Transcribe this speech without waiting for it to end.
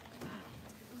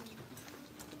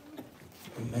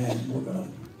Amen. We're going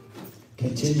to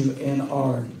continue in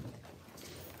our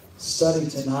study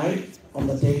tonight on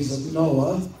the days of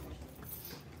Noah.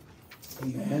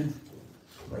 Amen.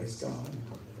 Praise God.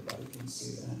 Everybody can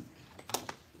see that.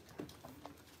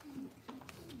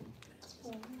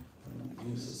 I don't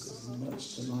use this as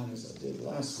much tonight as I did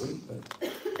last week, but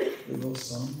we will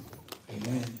some.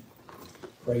 Amen.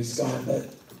 Praise God.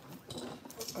 But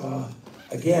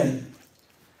again,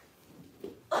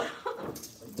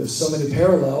 there's so many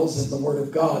parallels in the Word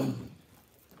of God,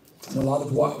 and a lot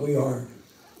of what we are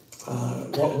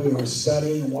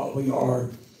studying, what we are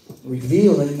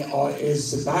revealing,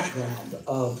 is the background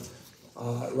of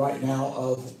right now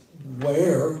of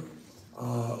where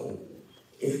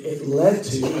it led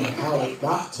to and how it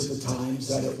got to the times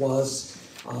that it was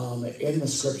in the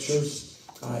Scriptures,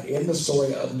 in the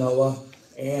story of Noah.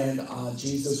 And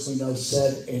Jesus, we know,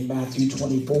 said in Matthew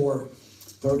 24,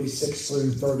 36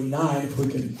 through 39, if we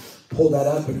can pull that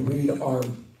up and read our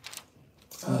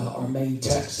main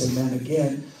text, amen,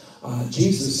 again.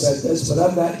 Jesus said this, "But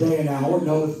of that day and hour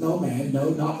knoweth no man, no,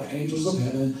 not the angels of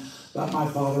heaven, but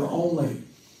my Father only.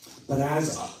 But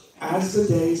as the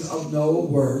days of Noah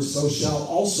were, so shall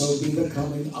also be the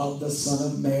coming of the Son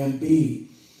of Man be.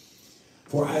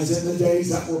 For as in the days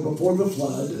that were before the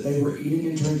flood, they were eating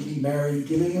and drinking, marrying,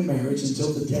 giving in marriage,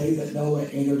 until the day that Noah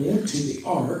entered into the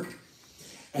ark,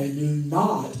 and knew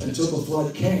not until the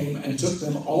flood came and took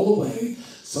them all away,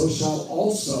 so shall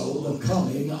also the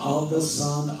coming of the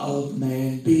Son of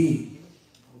Man be."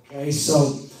 Okay,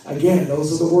 so again,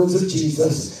 those are the words of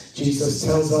Jesus. Jesus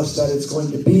tells us that it's going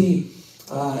to be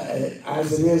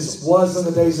as it was in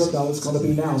the days of Noah, it's going to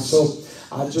be now. So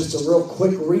just a real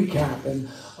quick recap and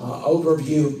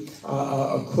overview,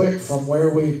 a quick from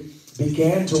where we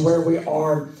began to where we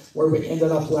are, where we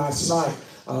ended up last night.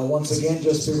 Once again,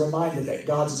 just be reminded that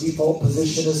God's default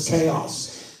position is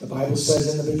chaos. The Bible says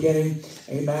in the beginning,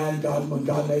 amen, when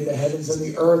God made the heavens and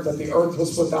the earth, that the earth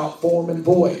was without form and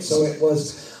void. So it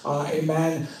was,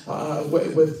 amen,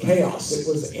 with chaos. It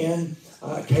was in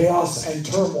chaos and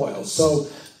turmoil. So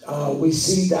we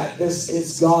see that this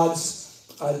is God's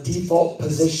default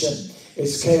position,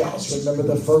 is chaos. Remember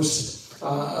the first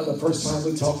time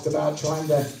we talked about trying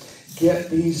to get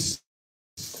these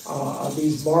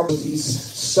marbles, these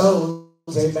stones,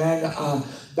 amen,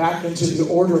 back into the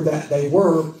order that they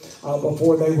were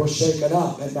before they were shaken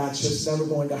up. And that's just never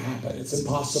going to happen. It's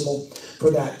impossible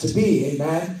for that to be,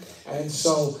 amen. And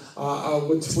so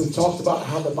we talked about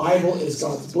how the Bible is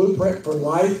God's blueprint for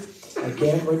life.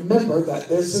 Again, remember that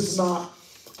this is not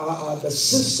the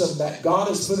system that God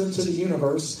has put into the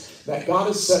universe, that God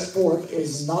has set forth,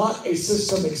 is not a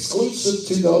system exclusive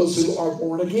to those who are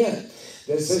born again.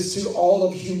 This is to all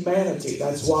of humanity.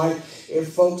 That's why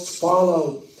if folks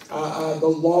follow the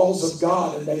laws of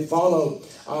God and they follow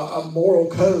moral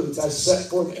codes as set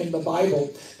forth in the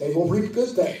Bible, they will reap good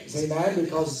things. Amen?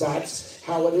 Because that's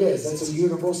how it is. That's a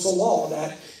universal law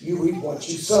that you reap what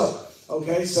you sow.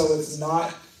 Okay? So it's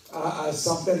not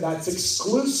something that's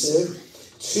exclusive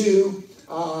to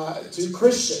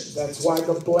Christians. That's why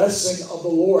the blessing of the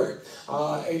Lord,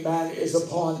 amen, is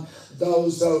upon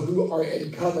those who are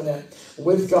in covenant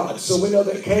with God. So we know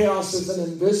that chaos is an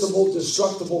invisible,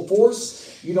 destructible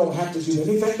force. You don't have to do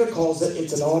anything to cause it.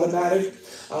 It's an automatic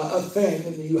thing,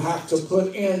 and you have to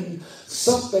put in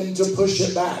something to push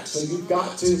it back. So you've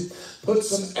got to put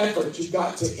some effort. You've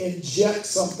got to inject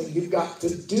something. You've got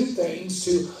to do things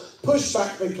to push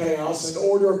back the chaos in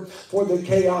order for the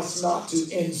chaos not to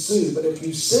ensue. But if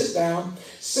you sit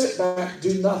back,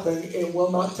 do nothing, it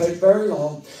will not take very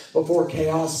long before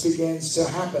chaos begins to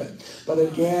happen. But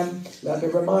again, let me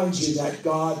remind you that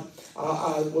God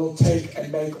will take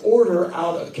and make order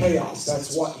out of chaos.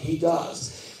 That's what He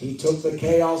does. He took the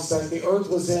chaos that the earth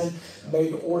was in,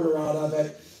 made order out of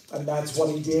it, and that's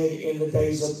what He did in the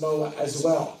days of Noah as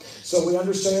well. So we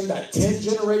understand that 10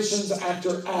 generations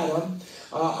after Adam,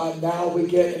 now we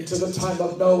get into the time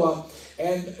of Noah,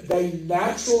 and they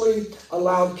naturally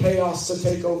allowed chaos to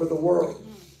take over the world,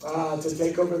 to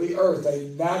take over the earth. They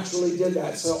naturally did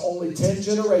that. So only 10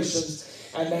 generations,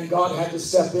 and then God had to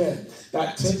step in.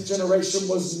 That 10th generation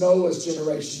was Noah's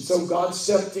generation. So God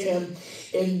stepped in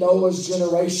Noah's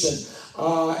generation.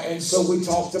 And so we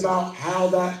talked about how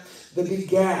that the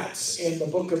begats in the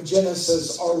book of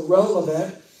Genesis are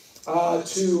relevant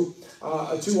to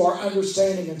our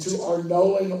understanding and to our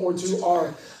knowing, or to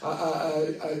our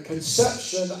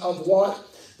conception of what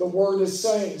the Word is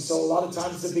saying. So a lot of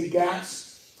times the begats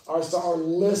are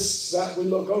lists that we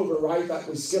look over, right? That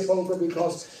we skip over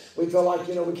because we feel like,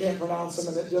 we can't pronounce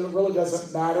them, and it really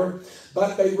doesn't matter.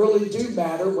 But they really do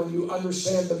matter when you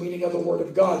understand the meaning of the Word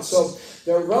of God. So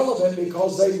they're relevant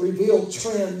because they reveal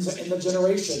trends in the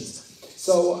generations.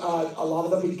 So a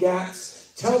lot of the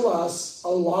begats tell us a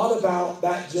lot about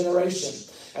that generation.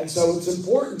 And so it's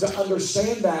important to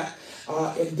understand that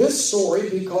in this story,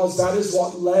 because that is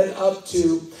what led up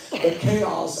to the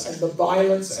chaos and the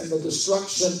violence and the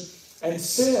destruction and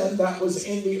sin that was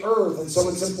in the earth. And so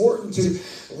it's important to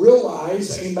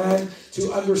realize, amen,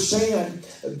 to understand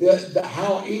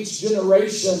how each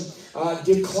generation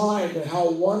declined, and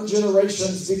how one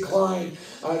generation's decline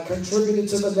contributed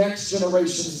to the next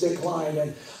generation's decline,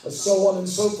 and so on and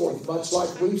so forth, much like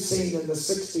we've seen in the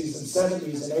 60s and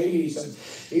 70s and 80s and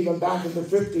even back in the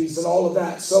 50s and all of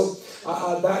that. So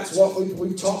that's what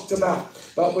we talked about.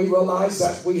 But we realize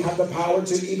that we have the power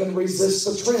to even resist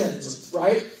the trends,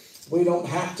 right? We don't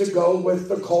have to go with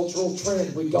the cultural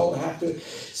trend. We don't have to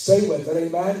stay with it.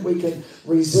 Amen. We can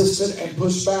resist it and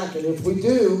push back. And if we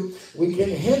do, we can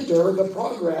hinder the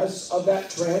progress of that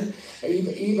trend,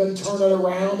 even turn it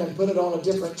around and put it on a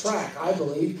different track. I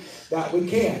believe that we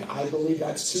can. I believe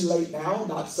that's too late now. I'm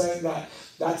not saying that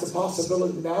that's a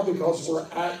possibility now, because we're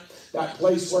at that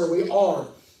place where we are,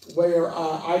 where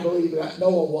I believe that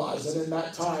Noah was. And in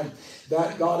that time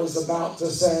that God is about to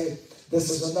say, this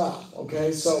is enough.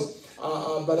 Okay, so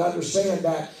but understand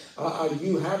that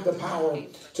you have the power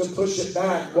to push it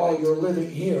back while you're living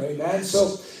here. Amen.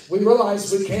 So we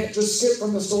realize we can't just skip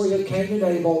from the story of Cain and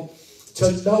Abel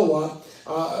to Noah,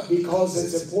 because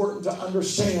it's important to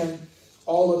understand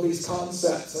all of these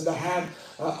concepts and to have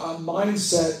a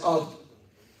mindset of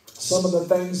some of the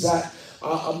things that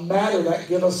matter, that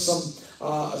give us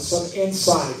some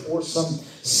insight or some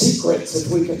secrets,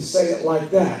 if we can say it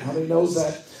like that. How many knows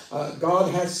that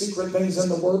God has secret things in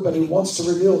the Word, but He wants to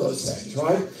reveal those things,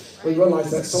 right? We realize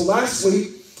that. So last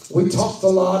week, we talked a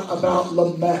lot about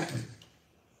Lamech,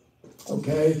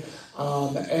 okay?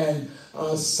 And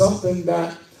something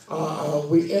that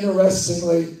we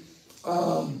interestingly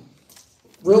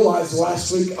realized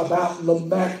last week about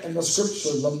Lamech in the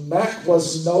Scripture. Lamech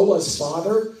was Noah's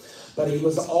father, but it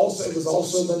was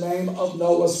also the name of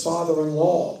Noah's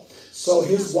father-in-law. So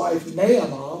his wife,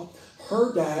 Naamah,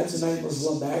 her dad's name was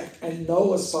Lamech, and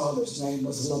Noah's father's name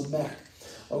was Lamech.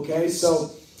 Okay,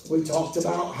 so we talked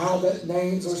about how that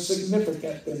names are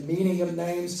significant. The meaning of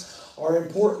names are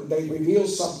important. They reveal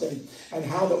something. And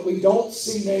how that we don't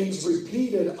see names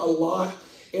repeated a lot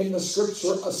in the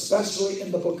Scripture, especially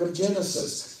in the book of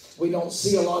Genesis. We don't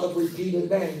see a lot of repeated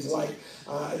names like,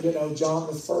 John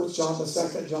the first, John the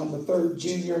second, John the third,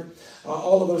 Junior,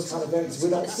 all of those kind of things. We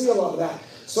don't see a lot of that.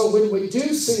 So when we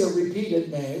do see a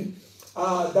repeated name,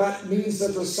 that means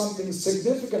that there's something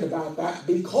significant about that,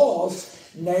 because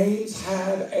names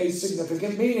have a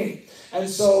significant meaning. And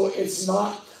so it's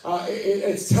not,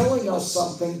 it's telling us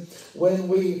something when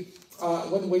we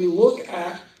look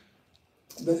at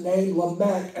the name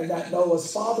Lamech, and that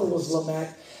Noah's father was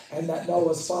Lamech, and that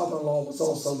Noah's father-in-law was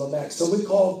also Lamech. So we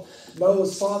call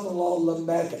Noah's father-in-law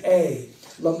Lamech A.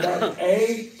 Lamech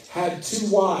A had two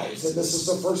wives, and this is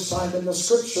the first time in the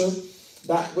Scripture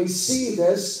that we see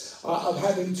this, of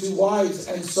having two wives.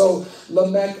 And so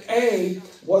Lamech A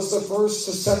was the first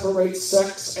to separate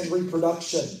sex and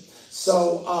reproduction.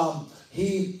 So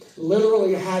he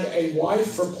literally had a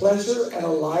wife for pleasure and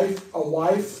a wife, all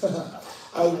right.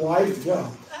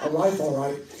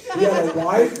 He had a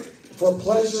wife for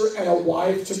pleasure and a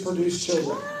wife to produce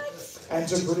children and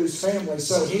to produce family.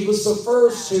 So he was the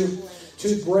first to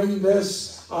bring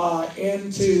this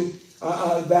into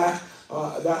that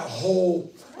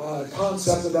whole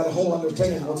concept of that whole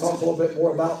undertaking. We'll talk a little bit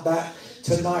more about that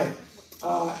tonight.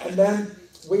 And then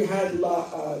we had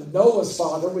Noah's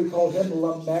father. We called him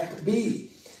Lamech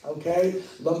B. Okay,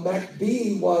 Lamech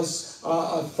B was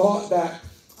thought that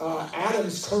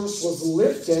Adam's curse was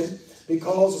lifted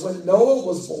because when Noah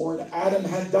was born, Adam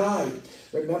had died.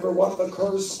 Remember what the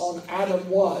curse on Adam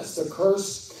was. The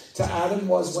curse to Adam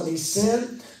was when he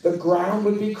sinned, the ground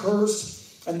would be cursed.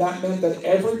 And that meant that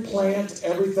every plant,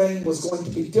 everything was going to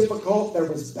be difficult. There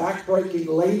was backbreaking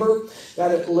labor,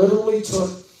 that it literally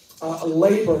took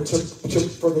labor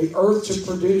for the earth to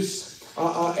produce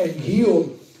and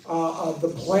yield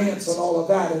the plants and all of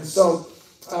that. And so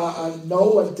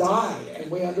Noah died.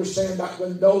 And we understand that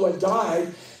when Noah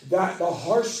died, that the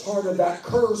harsh part of that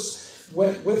curse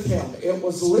went with him. It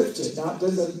was lifted. Now, it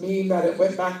doesn't mean that it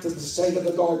went back to the state of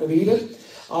the Garden of Eden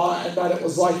and that it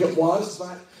was like it was,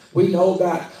 but we know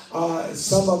that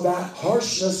some of that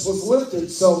harshness was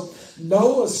lifted. So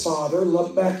Noah's father,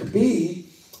 Lamech B,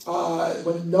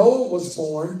 when Noah was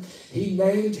born, he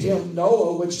named him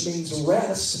Noah, which means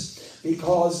rest,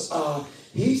 because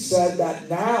he said that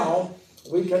now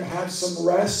we can have some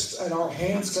rest and our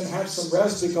hands can have some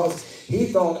rest, because he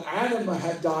thought Adam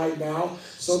had died now,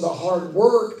 so the hard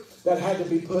work that had to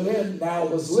be put in now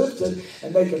was lifted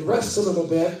and they could rest a little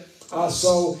bit.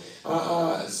 So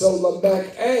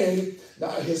Lamech,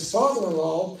 his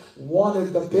father-in-law,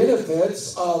 wanted the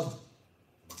benefits of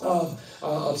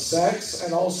sex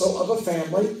and also of a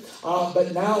family,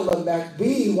 but now Lamech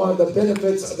B wanted the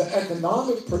benefits of the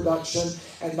economic production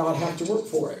and not have to work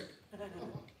for it,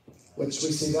 which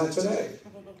we see that today.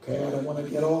 Okay, I don't want to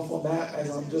get off on that, as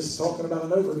I'm just talking about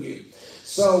an overview.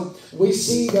 So we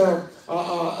see there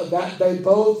that they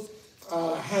both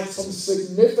had some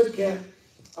significant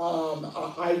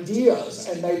ideas,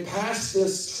 and they passed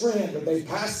this trend, or they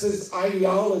passed this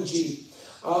ideology,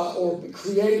 or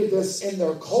created this in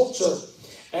their culture.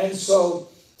 And so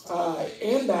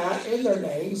in their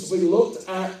names, we looked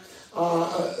at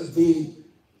the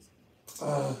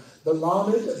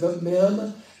Lamed, the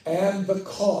Mem, and the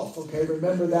Kof. Okay,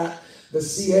 remember that the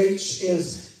CH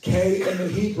is K in the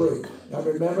Hebrew. Now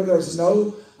remember, there's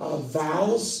no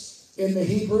vowels in the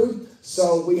Hebrew.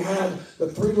 So we have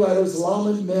the three letters,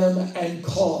 Lamed, Mem, and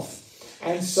Kof.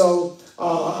 And so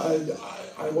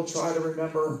I will try to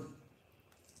remember.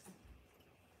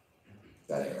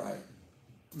 That ain't right.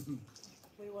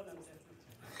 We wouldn't know the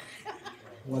difference.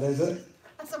 What is it?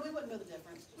 I said we wouldn't know the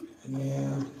difference.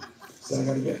 Yeah. So I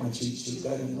got to get my cheat sheet.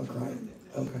 That didn't look right.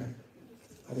 Okay.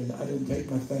 I didn't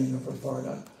take my thing over far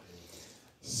enough.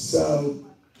 So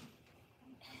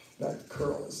that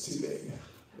curl is too big.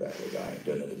 There we go. I ain't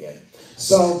doing it again.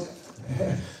 So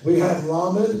we have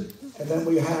Lamed, and then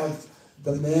we have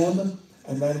the Mem,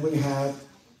 and then we have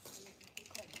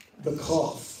the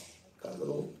Kof. That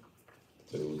little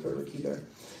curly key there.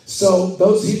 So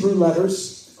those Hebrew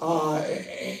letters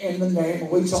in the name,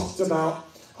 we talked about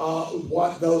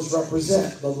what those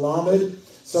represent. The Lamed.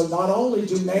 So not only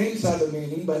do names have a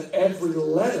meaning, but every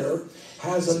letter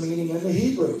has a meaning in the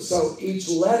Hebrew. So each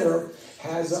letter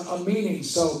has a meaning.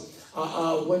 So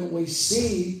when we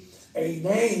see a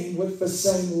name with the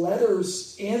same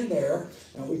letters in there,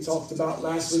 and we talked about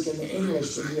last week in the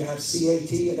English, when you have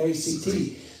CAT and ACT,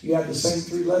 you have the same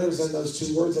three letters in those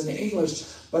two words in the English,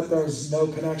 but there's no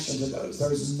connection to those.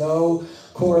 There's no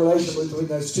correlation between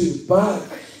those two. But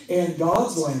in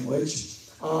God's language,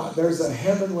 there's a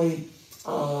heavenly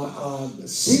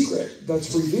secret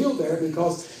that's revealed there,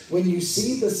 because when you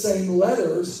see the same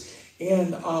letters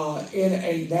in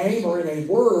a name or in a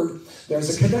word,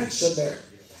 there's a connection there.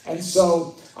 And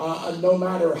so no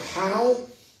matter how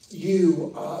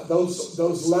you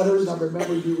those letters, now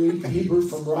remember, you read Hebrew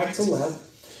from right to left,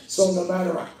 so no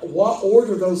matter what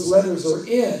order those letters are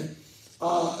in,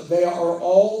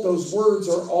 those words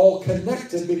are all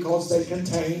connected because they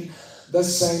contain the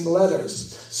same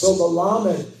letters. So the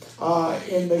Lamed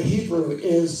in the Hebrew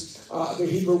is the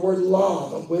Hebrew word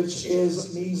lav, which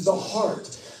means the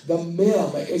heart. The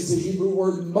Mem is the Hebrew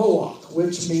word moach,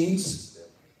 which means,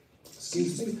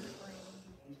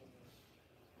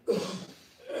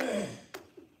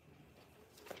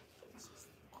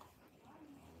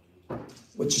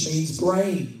 which means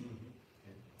brain.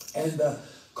 And the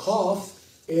Kof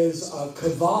is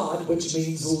kavod, which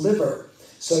means liver.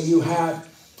 So you have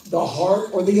the heart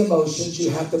or the emotions,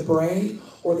 you have the brain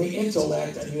or the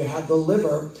intellect, and you have the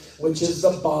liver, which is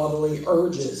the bodily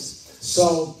urges.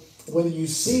 So when you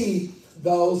see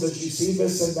those, if you see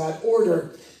this in that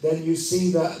order, then you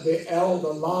see the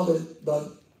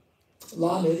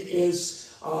Lamed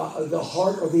is the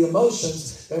heart or the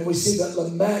emotions. Then we see that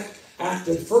Lamech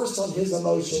acted first on his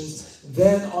emotions,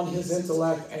 then on his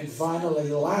intellect, and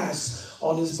finally last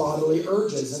on his bodily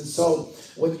urges. And so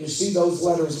when you see those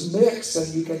letters mix,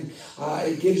 and you can,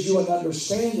 it gives you an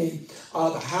understanding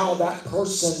of how that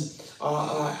person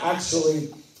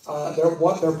actually,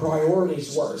 what their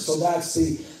priorities were. So that's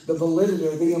the validity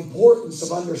or the importance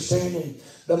of understanding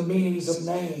the meanings of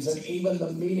names and even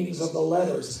the meanings of the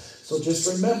letters. So just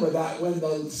remember that when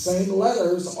the same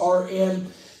letters are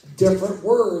in different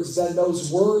words, then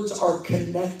those words are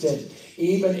connected,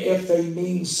 even if they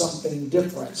mean something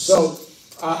different. So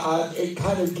it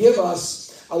kind of gives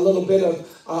us a little bit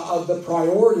of the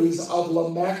priorities of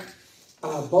Lamech,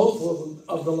 both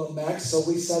of the Lamechs. So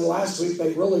we said last week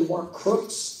they really weren't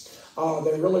crooks,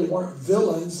 they really weren't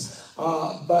villains,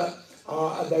 but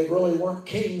they really weren't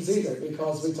kings either,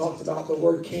 because we talked about the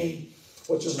word king,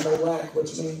 which is Molech,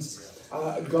 which means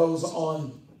goes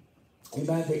on,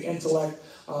 amen, the intellect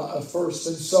first.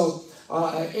 And so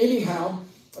anyhow,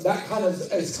 that kind of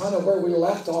is kind of where we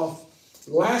left off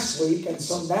last week. And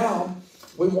so now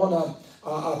we want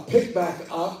to pick back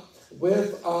up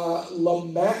with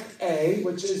Lamech,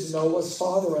 which is Noah's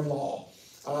father-in-law.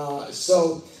 And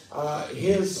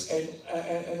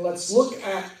let's look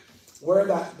at where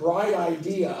that bright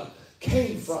idea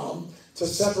came from to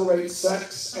separate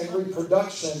sex and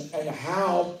reproduction, and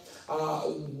how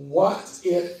what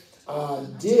it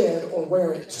did, or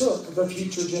where it took the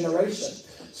future generation.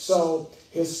 So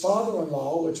his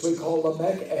father-in-law, which we call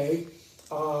Lamech,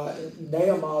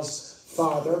 Nahumah's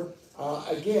father,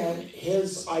 again,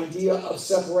 his idea of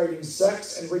separating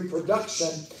sex and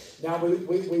reproduction. Now,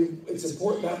 it's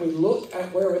important that we look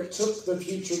at where it took the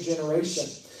future generation.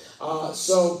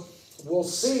 So we'll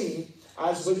see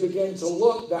as we begin to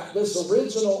look that this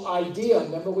original idea,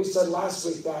 remember we said last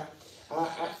week that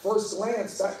at first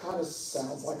glance, that kind of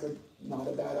sounds like not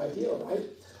a bad idea, right?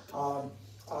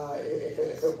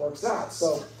 If it works out.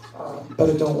 So, but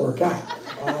it don't work out.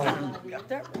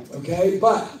 Okay,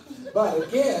 but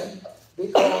again,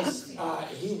 because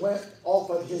he went off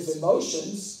of his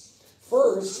emotions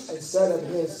first instead of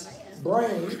his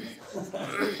brain.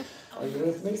 Are you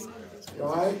with me?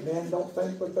 Right? Men don't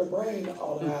think with their brain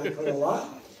automatically a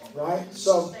lot. Right?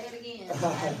 So, say it again.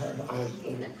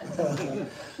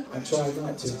 I try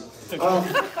not to.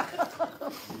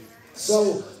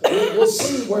 So we'll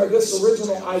see where this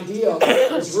original idea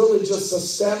is really just a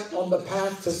step on the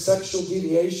path to sexual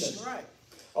deviation. Right.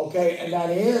 Okay, and that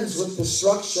ends with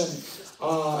destruction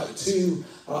to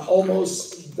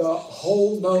almost the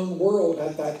whole known world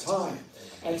at that time.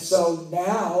 And so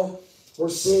now we're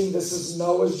seeing this is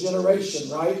Noah's generation,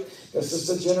 right? This is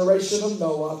the generation of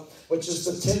Noah, which is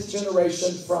the 10th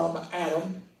generation from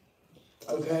Adam,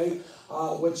 okay,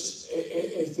 which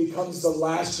it becomes the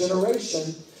last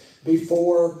generation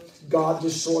before God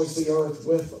destroys the earth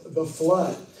with the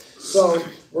flood. So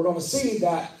we're going to see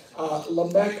that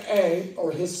Lamech,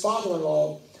 or his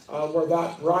father-in-law, where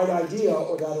that right idea,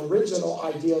 or that original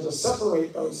idea to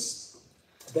separate those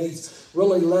things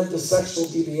really led to sexual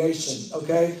deviation,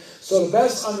 okay? So to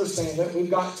best understand it, we've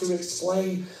got to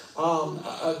explain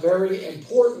a very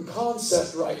important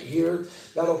concept right here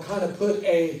that'll kind of put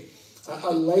a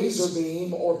laser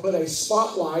beam, or put a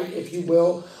spotlight, if you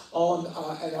will, on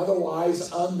an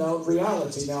otherwise unknown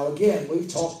reality. Now, again, we've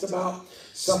talked about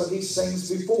some of these things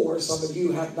before. Some of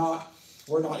you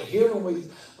were not here when we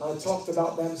talked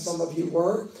about them. Some of you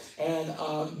were, and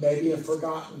maybe have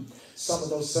forgotten some of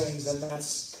those things, and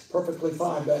that's perfectly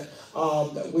fine. But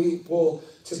we will,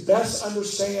 to best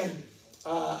understand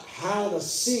how to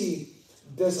see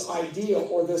this idea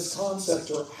or this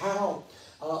concept, or how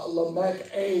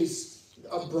Lamech's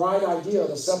a bright idea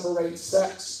to separate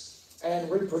sex and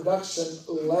reproduction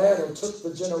led or took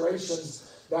the generations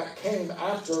that came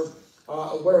after,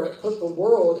 where it put the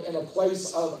world in a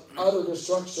place of utter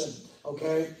destruction,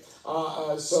 okay?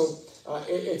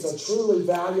 It's a truly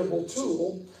valuable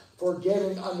tool for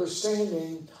getting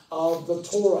understanding of the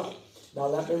Torah. Now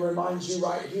let me remind you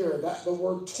right here that the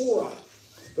word Torah,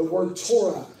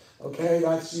 okay,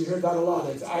 you hear that a lot.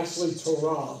 It's actually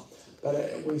Torah,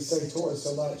 but we say Torah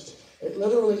so much. It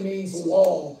literally means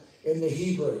law in the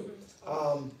Hebrew.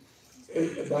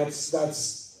 It's that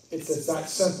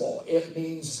simple. It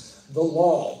means the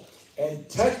law. And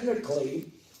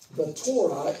technically, the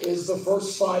Torah is the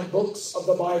first 5 books of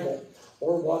the Bible,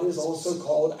 or what is also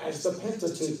called as the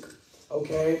Pentateuch.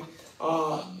 Okay?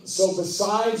 So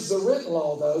besides the written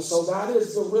law, though, so that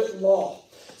is the written law.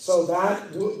 So that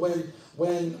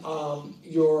when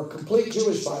your complete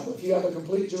Jewish Bible, if you have a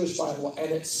complete Jewish Bible,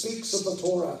 and it speaks of the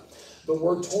Torah, the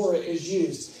word Torah is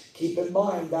used. Keep in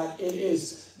mind that it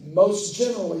is most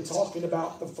generally talking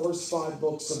about the first 5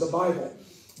 books of the Bible.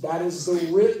 That is the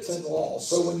written law.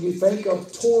 So when you think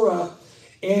of Torah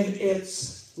in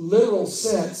its literal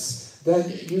sense,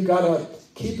 then you got to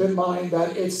keep in mind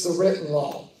that it's the written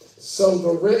law. So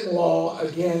the written law,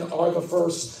 again, are the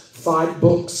first 5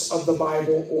 books of the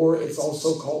Bible, or it's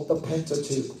also called the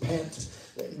Pentateuch, Pent,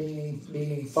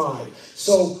 meaning 5.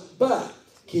 So, but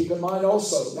keep in mind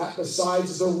also that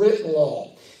besides the written law,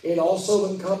 it also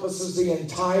encompasses the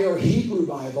entire Hebrew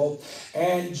Bible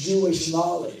and Jewish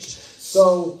knowledge.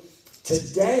 So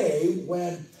today,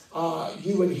 when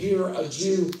you would hear a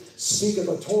Jew speak of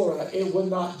the Torah, it would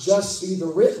not just be the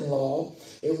written law.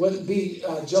 It wouldn't be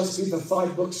just be the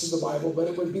 5 books of the Bible, but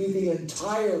it would be the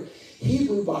entire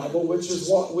Hebrew Bible, which is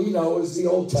what we know as the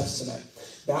Old Testament.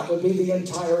 That would be the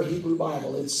entire Hebrew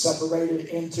Bible. It's separated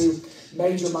into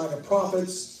major, minor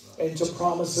prophets, into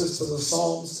promises to the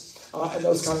Psalms, and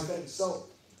those kind of things. So,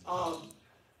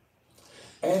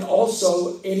 and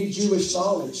also any Jewish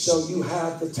knowledge. So you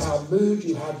have the Talmud,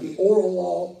 you have the oral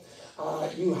law,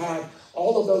 you have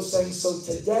all of those things. So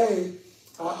today,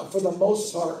 for the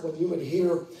most part, when you would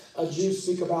hear a Jew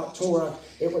speak about Torah,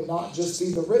 it would not just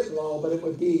be the written law, but it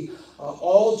would be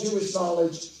all Jewish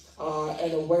knowledge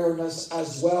and awareness,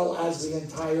 as well as the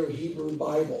entire Hebrew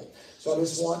Bible. So I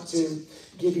just want to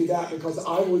give you that, because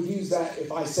I will use that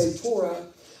if I say Torah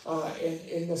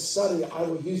in this study. I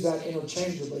will use that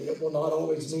interchangeably. It will not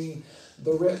always mean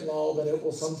the written law, but it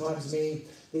will sometimes mean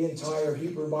the entire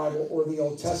Hebrew Bible or the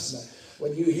Old Testament.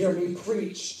 When you hear me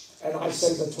preach and I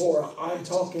say the Torah, I'm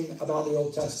talking about the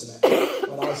Old Testament.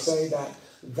 When I say that,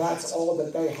 that's all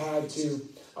that they had to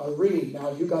read.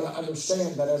 Now, you got to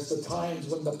understand that as the times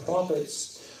when the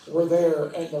prophets were there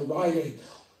and the writing,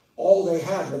 all they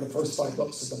had were the first 5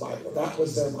 books of the Bible. That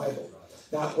was their Bible.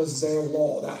 That was their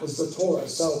law. That was the Torah.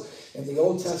 So in the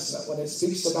Old Testament, when it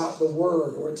speaks about the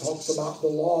Word, or it talks about the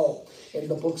law in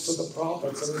the books of the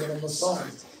prophets and even in the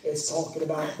Psalms, it's talking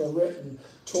about the written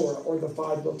Torah, or the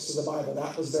 5 books of the Bible.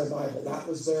 That was their Bible. That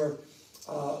was their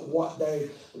what they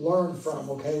learned from.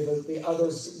 Okay, the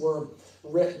others were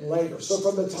written later. So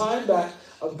from the time that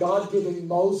of God giving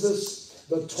Moses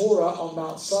the Torah on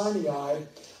Mount Sinai,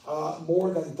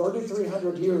 more than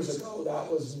 3,300 years ago,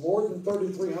 that was more than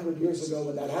 3,300 years ago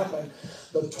when that happened,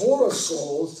 the Torah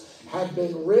scrolls had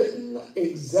been written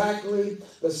exactly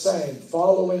the same,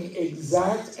 following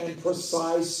exact and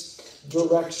precise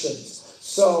directions.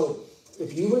 So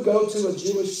if you would go to a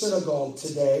Jewish synagogue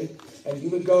today, and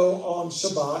you would go on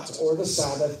Shabbat or the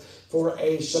Sabbath for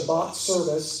a Shabbat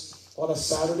service on a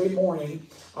Saturday morning,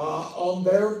 on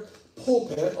their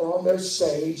pulpit or on their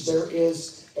stage, there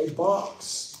is a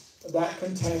box that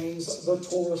contains the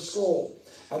Torah scroll.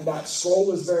 And that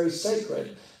scroll is very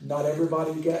sacred. Not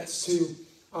everybody gets to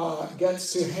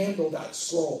handle that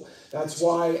scroll. That's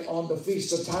why on the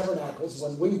Feast of Tabernacles,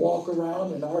 when we walk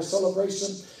around in our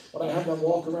celebration, when I have them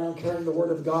walk around carrying the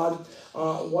Word of God,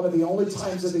 one of the only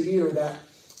times of the year that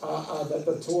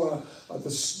the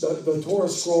Torah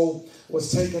scroll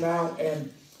was taken out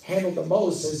and handled the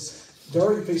most is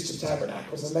during Feast of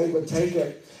Tabernacles. And they would take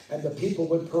it, and the people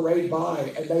would parade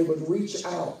by, and they would reach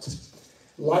out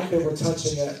like they were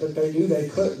touching it, but they knew they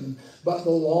couldn't, but the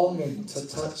longing to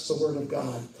touch the Word of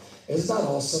God. Isn't that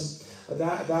awesome?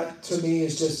 That to me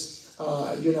is just,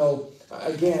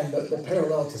 again, the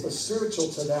parallel to the spiritual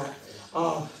to that.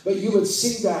 But you would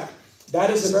see that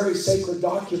is a very sacred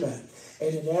document.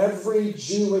 And in every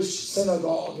Jewish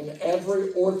synagogue, in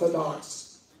every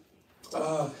Orthodox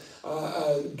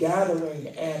gathering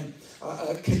and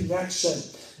connection,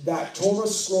 that Torah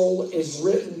scroll is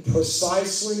written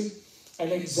precisely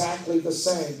and exactly the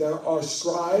same. There are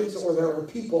scribes, or there are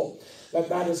people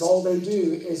that is all they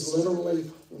do, is literally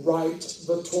write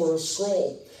the Torah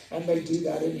scroll. And they do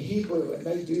that in Hebrew, and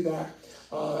they do that,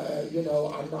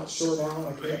 I'm not sure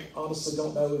now. Honestly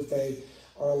don't know if they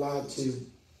are allowed to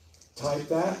type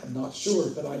that. I'm not sure,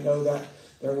 but I know that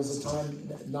there was a time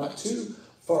not too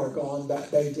far gone that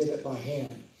they did it by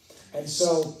hand. And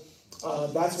so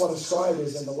that's what a scribe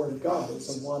is in the Word of God.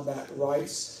 It's the one that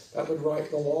would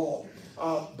write the law.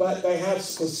 But they have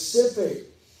specific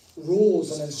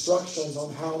rules and instructions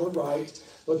on how to write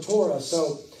the Torah.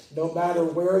 So no matter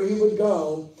where you would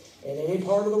go in any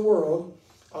part of the world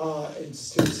and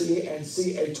to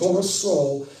see a Torah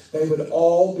scroll, they would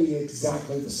all be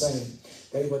exactly the same.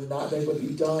 They would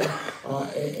be done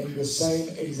in the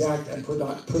same exact and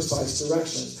precise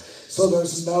directions. So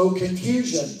there's no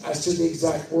confusion as to the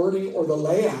exact wording or the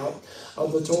layout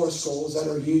of the Torah scrolls that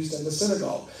are used in the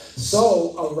synagogue.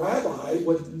 So a rabbi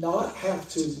would not have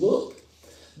to look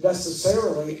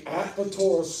necessarily at the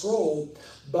Torah scroll,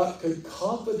 but could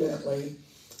confidently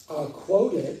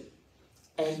quote it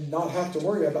and not have to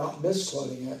worry about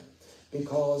misquoting it,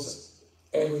 because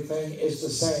everything is the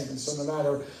same. And so no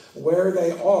matter where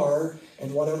they are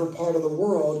in whatever part of the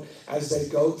world, as they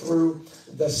go through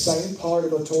the same part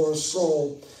of the Torah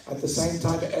scroll at the same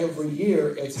time every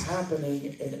year, it's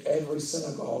happening in every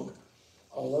synagogue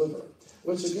all over.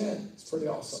 Which again, is pretty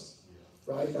awesome,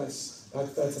 right? That's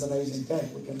an amazing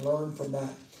thing. We can learn from that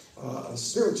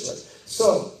spiritually.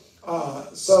 So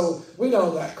we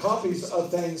know that copies of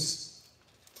things.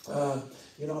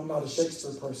 I'm not a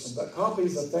Shakespeare person, but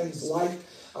copies of things like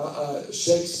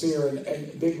Shakespeare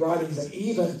and big writings, and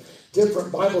even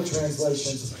different Bible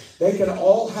translations, they can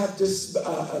all have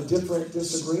different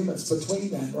disagreements between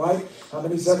them, right? How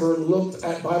many's ever looked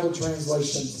at Bible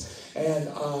translations and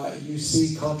you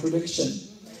see contradiction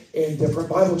in different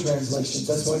Bible translations?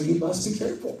 That's why you must be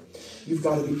careful. You've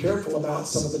got to be careful about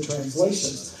some of the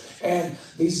translations. And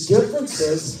these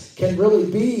differences can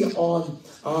really be on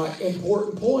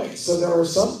important points. So there are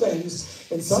some things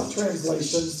in some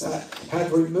translations that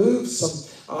have removed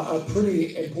some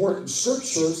pretty important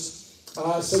scriptures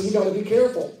So you got to be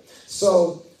careful.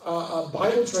 So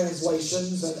Bible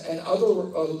translations and other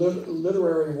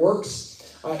literary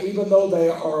works, even though they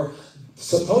are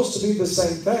supposed to be the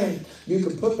same thing, you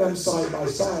can put them side by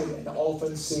side and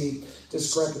often see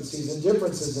discrepancies and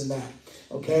differences in that.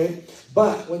 Okay?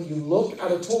 But when you look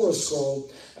at a Torah scroll,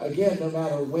 again, no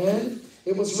matter when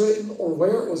it was written or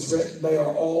where it was written, they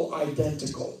are all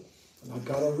identical. And I've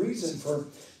got a reason for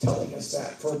telling us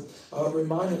that, for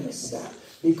reminding us of that.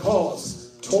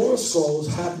 Because Torah scrolls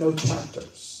have no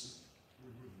chapters.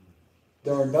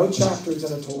 There are no chapters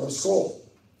in a Torah scroll.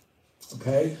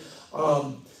 Okay?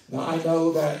 Now, I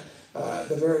know that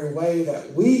the very way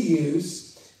that we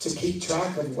use to keep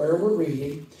track of where we're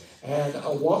reading and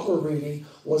what we're reading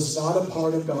was not a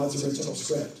part of God's original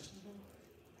script.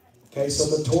 Okay, so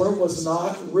the Torah was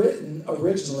not written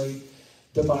originally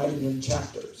divided in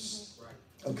chapters.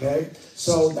 Okay,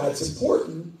 so that's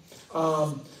important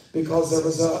because there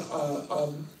was a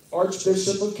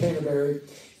Archbishop of Canterbury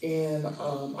in,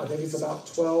 I think it's about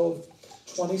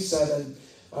 1227,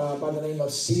 by the name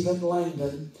of Stephen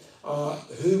Langdon,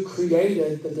 who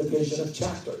created the division of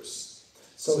chapters.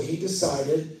 So he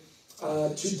decided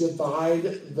to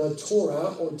divide the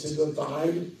Torah, or to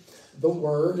divide the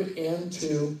Word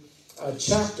into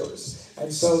chapters.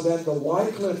 And so then the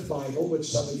Wycliffe Bible, which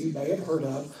some of you may have heard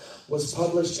of, was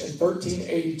published in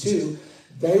 1382.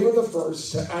 They were the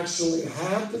first to actually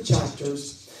have the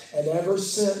chapters, and ever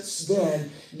since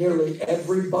then, nearly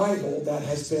every Bible that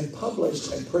has been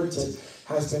published and printed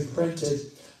has been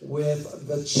printed with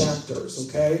the chapters,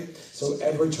 okay? So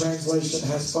every translation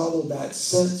has followed that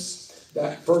since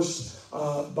that first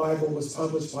Bible was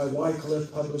published by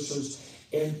Wycliffe Publishers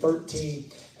in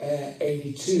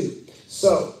 1382.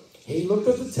 So he looked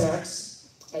at the text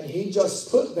and he just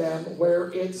put them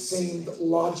where it seemed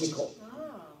logical.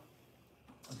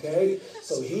 Okay?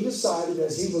 So he decided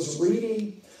as he was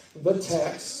reading the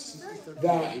text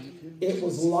that it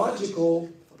was logical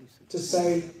to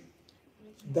say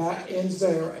that ends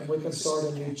there and we can start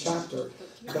a new chapter.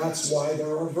 That's why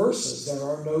there are verses. There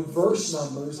are no verse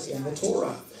numbers in the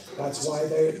Torah. That's why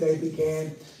they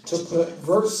began to put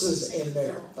verses in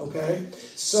there, okay?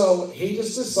 So he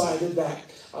just decided that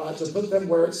to put them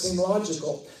where it seemed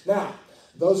logical. Now,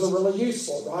 those are really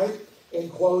useful, right? In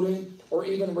quoting or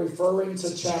even referring to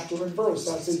chapter and verse.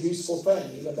 That's a useful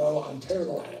thing, even though I'm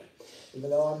terrible at it. Even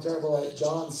though I'm terrible at it.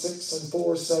 John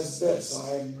 6:4 says this.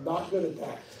 I am not good at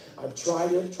that. I've tried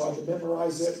to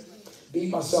memorize it, beat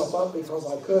myself up because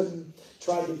I couldn't,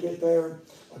 tried to get there.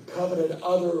 I coveted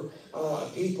other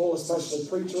people, especially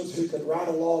preachers, who could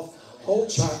rattle off whole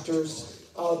chapters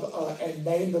of and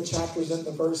name the chapters and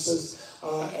the verses,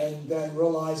 and then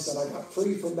realized that I got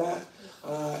free from that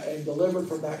and delivered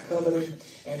from that coveting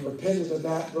and repented of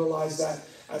that, realized that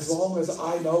as long as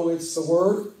I know it's the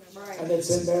Word and it's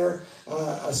in there,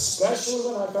 especially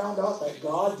when I found out that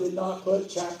God did not put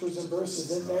chapters and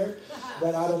verses in there,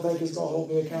 then I don't think He's going to hold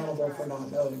me accountable for not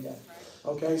knowing that.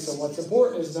 Okay, so what's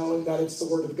important is knowing that it's the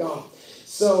Word of God.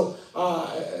 So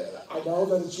I know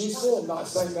that it's useful. I'm not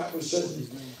saying that we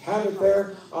shouldn't have it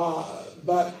there,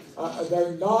 but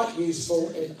they're not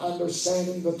useful in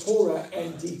understanding the Torah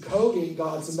and decoding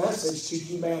God's message to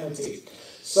humanity.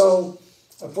 So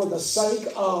for the sake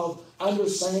of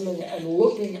understanding and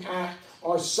looking at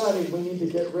our study, we need to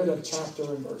get rid of chapter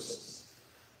and verses.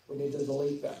 We need to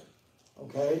delete them.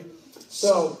 Okay?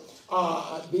 So,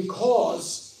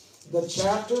 because the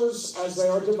chapters, as they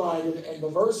are divided, and the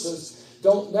verses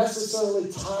don't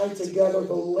necessarily tie together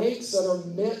the links that are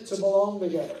meant to belong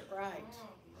together. Right.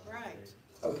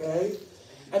 Okay?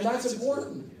 And that's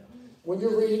important when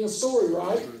you're reading a story,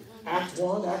 right? Act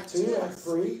 1, Act 2, Act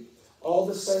 3, all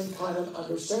the same kind of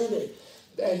understanding.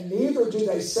 And neither do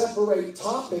they separate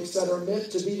topics that are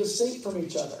meant to be distinct from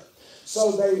each other.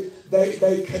 So they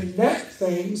connect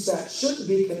things that shouldn't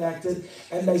be connected,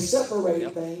 and they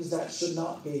separate things that should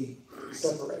not be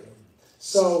separated.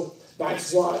 So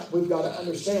that's what we've got to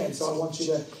understand. So I want you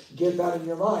to get that in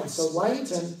your mind. So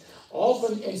Langton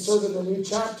often inserted a new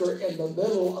chapter in the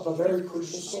middle of a very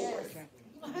crucial story. Okay.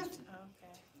 I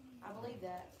believe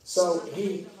that. So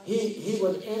he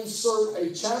would insert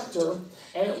a chapter,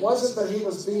 and it wasn't that he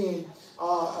was being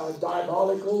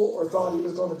diabolical or thought he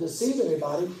was going to deceive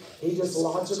anybody. He just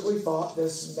logically thought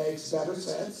this makes better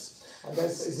sense, and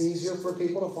this is easier for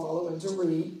people to follow and to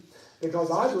read.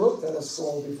 Because I've looked at a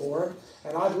scroll before,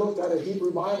 and I've looked at a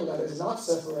Hebrew Bible that is not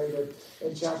separated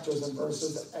in chapters and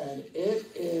verses, and it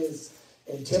is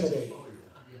intimidating.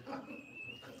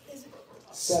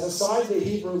 Set aside the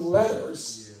Hebrew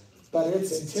letters, but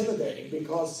it's intimidating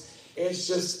because it's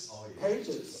just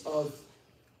pages of...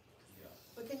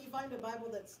 But can you find a Bible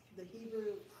that's the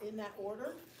Hebrew in that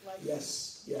order? Like,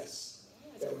 Yes. it's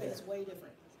way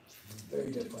different.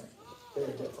 Very different.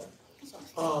 Very different.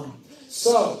 Sorry.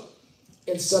 So,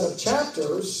 instead of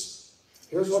chapters,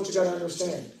 here's what you got to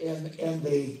understand. In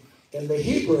the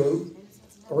Hebrew,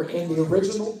 or in the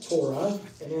original Torah,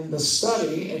 and in the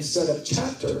study, instead of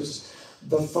chapters,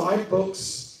 the 5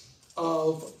 books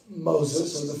of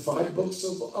Moses, or the 5 books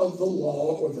of the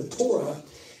law, or the Torah,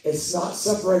 it's not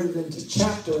separated into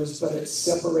chapters, but it's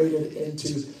separated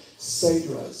into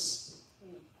sedras.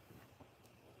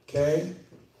 Okay?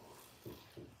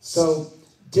 So,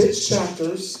 ditch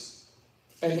chapters,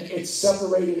 and it's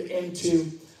separated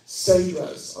into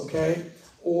sedras, okay?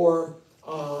 Or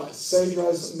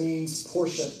sedras means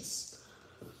portions.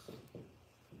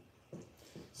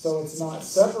 So it's not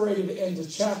separated into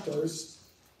chapters.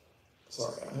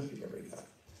 Sorry, I hope you can read that.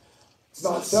 It's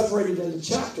not separated into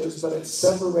chapters, but it's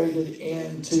separated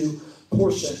into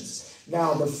portions.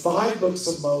 Now, the 5 books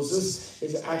of Moses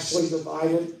is actually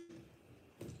divided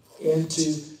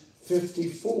into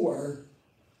 54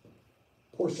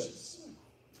 portions.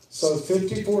 So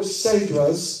 54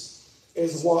 sedras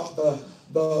is what the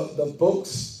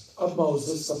books of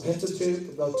Moses, the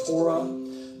Pentateuch, the Torah,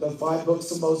 the 5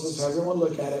 books of Moses, however you want to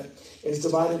look at it, is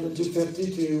divided into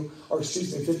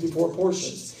 54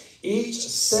 portions. Each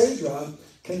sedra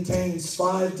contains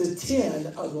 5 to 10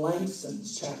 of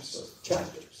Langston's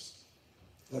chapters.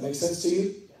 Does that make sense to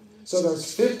you? So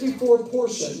there's 54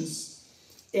 portions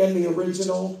in the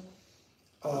original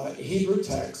Hebrew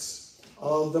text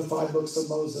of the 5 books of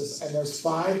Moses, and there's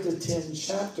 5 to 10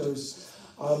 chapters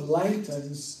of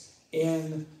Langton's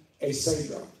in a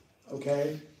sedra.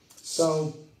 Okay?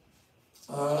 So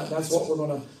that's what we're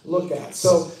going to look at.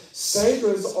 So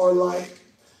sedras are like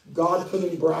God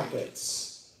putting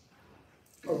brackets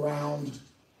around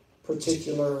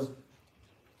particular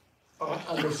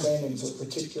understandings or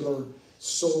particular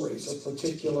stories or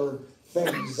particular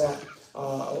things that,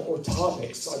 or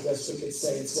topics, I guess we could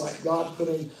say. It's like God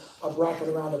putting a bracket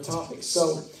around a topic.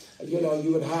 So,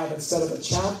 you would have, instead of a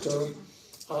chapter,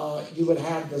 you would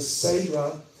have the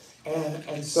sedra,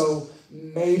 and so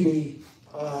maybe,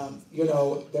 there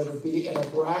would be in a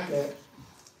bracket,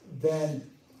 then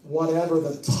whatever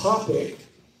the topic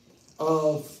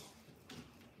of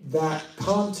that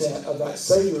content of that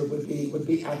sedra would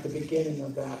be at the beginning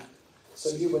of that. So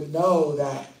you would know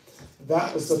that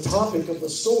was the topic of the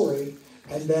story,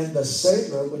 and then the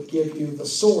sedra would give you the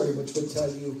story, which would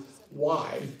tell you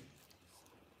why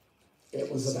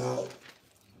it was about.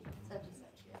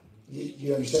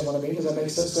 You understand what I mean? Does that make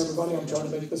sense to everybody? I'm trying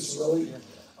to make this really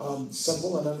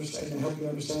simple and understand and help you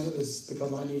understand it, is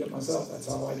because I need it myself. That's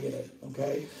how I get it.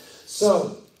 Okay?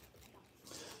 So,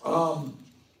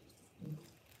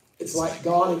 it's like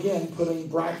God, again, putting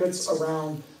brackets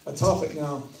around a topic.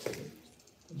 Now,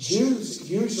 Jews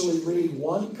usually read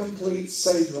 1 complete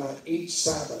sedra each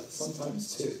Sabbath,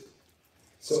 sometimes 2.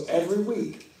 So every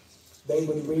week, they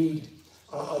would read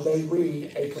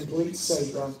a complete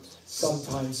sedra,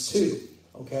 sometimes 2.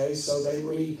 Okay, so they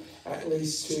read at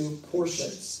least 2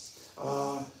 portions.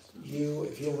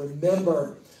 If you'll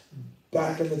remember,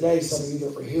 back in the day, some of you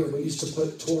that were here, we used to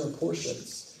put Torah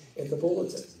portions in the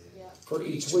bulletin for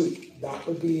each week. That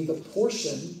would be the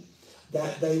portion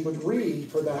that they would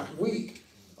read for that week.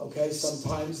 Okay,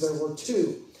 sometimes there were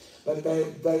 2, but they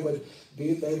would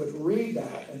read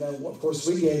that, and then of course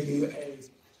we gave you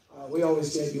we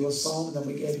always gave you a psalm, and then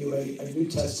we gave you a New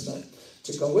Testament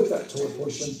to go with that Torah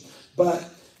portion.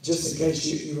 But just in case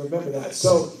you remember that,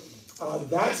 so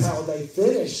that's how they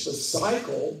finished the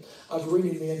cycle of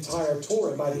reading the entire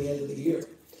Torah by the end of the year.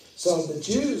 So the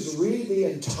Jews read the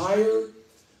entire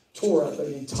Torah,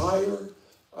 the entire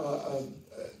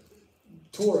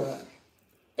Torah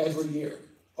every year,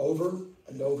 over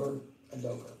and over and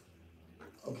over.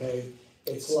 Okay,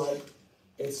 it's like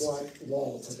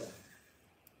law today.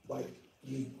 Like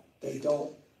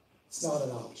it's not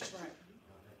an option. Right.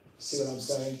 See what I'm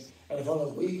saying? And if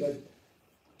only we could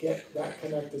get that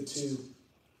connected to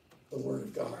the Word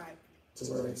of God, Right. to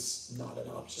where it's not an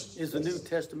option. Is the New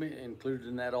Testament included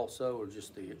in that also, or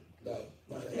just the? No.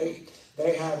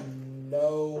 They have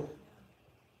no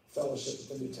fellowship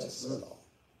with the New Testament at all.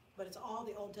 But it's all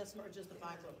the Old Testament or just the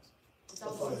 5 books? It's The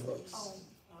all 5 books. Oh,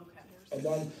 okay. And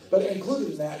then, but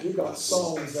included in that, you've got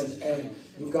Psalms and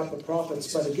you've got the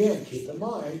prophets. But again, keep in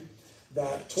mind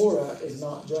that Torah is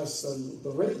not just the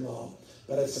written law,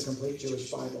 but it's a complete Jewish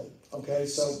Bible. Okay,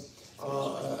 so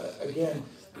again,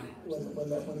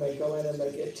 when they go in and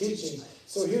they get teaching,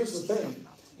 so here's the thing,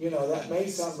 that may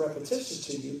sound repetitious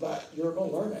to you, but you're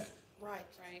going to learn it. Right.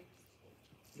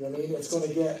 You know what I mean? It's going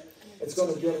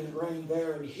to get ingrained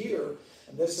there and here.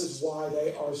 And this is why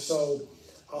they are so,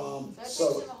 So that takes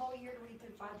so them a whole year to read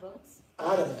through 5 books?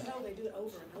 adamant. No, they do it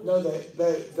over and No, over.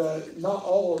 not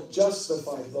all, just the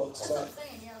 5 books, That's what but I'm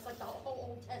saying, yeah, it's like the whole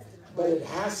Old Testament. but it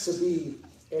has to be,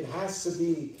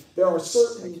 there are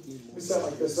certain, we said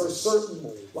like this, there are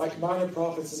certain, like minor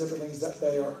prophets and different things that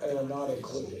they are not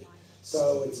included.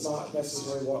 So it's not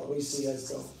necessarily what we see as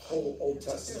the whole Old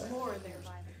There's Testament. more in there.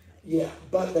 Yeah,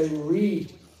 but they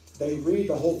read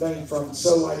the whole thing from,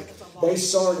 so like, they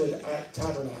started at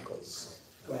Tabernacles.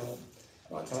 Well,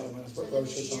 not Tabernacles, but Rosh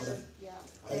Hashanah. Yeah.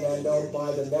 And then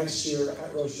by the next year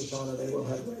at Rosh Hashanah, they will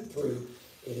have read through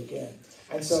it again.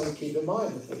 And so keep in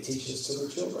mind that they teach this to their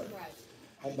children. Right.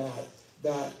 And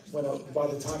that when by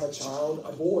the time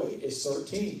a boy is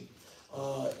 13,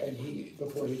 and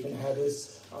before he can have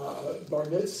his bar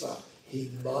mitzvah, he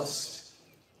must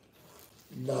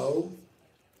know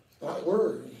that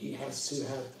word. He has to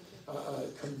have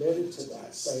committed to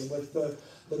that. Same with the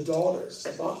daughters,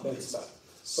 the bat mitzvah.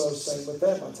 So same with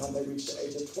them by the time they reach the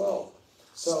age of 12.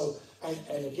 So,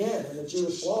 and again, in the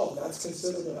Jewish law, that's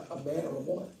considered a man or a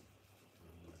woman.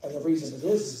 And the reason it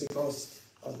is because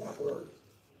of that word.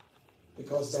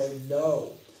 Because they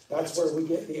know. That's where we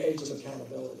get the age of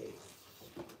accountability.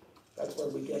 That's where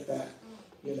we get that,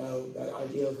 that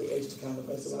idea of the age of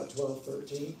accountability. It's about 12,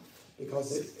 13.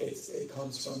 Because it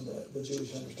comes from the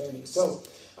Jewish understanding. So,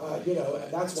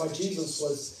 and that's why Jesus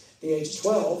was the age of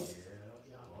 12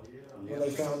 when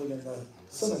they found him in the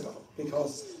synagogue.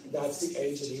 Because that's the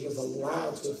age that he was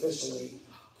allowed to officially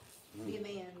Be a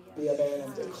man. be a man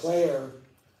and declare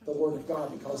the word of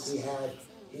God, because he had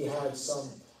some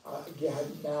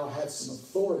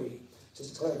authority to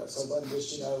declare that. So it wasn't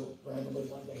just, randomly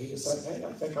one day he decided, hey,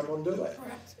 I think I'm going to do it.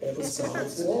 It was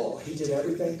God's law. God did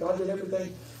everything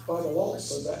by the law,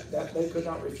 so that they could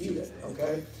not refute it.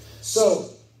 Okay? So,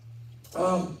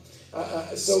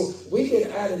 so we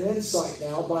get added insight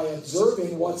now by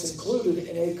observing what's included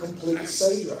in a complete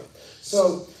Seder.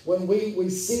 So when we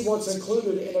see what's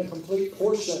included in a complete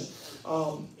portion,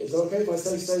 is it okay if I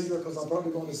say Seder? Because I'm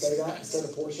probably going to say that instead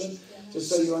of portion, just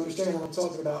so you understand what I'm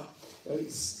talking about.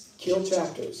 Kill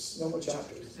chapters, no more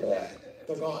chapters. Yeah,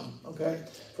 they're gone, okay?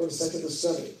 For the sake of the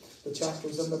study, the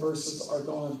chapters and the verses are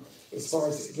gone as far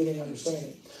as getting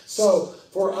understanding. So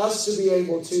for us to be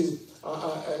able to,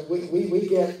 we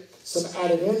get some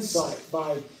added insight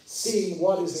by seeing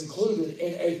what is included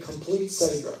in a complete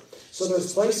Seder. So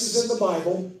there's places in the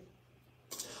Bible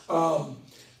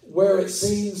where it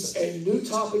seems a new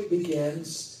topic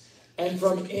begins, and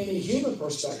from any human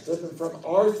perspective and from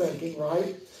our thinking,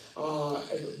 right,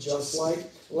 just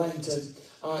like Langton,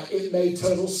 it made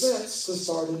total sense to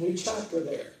start a new chapter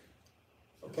there.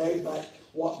 Okay, but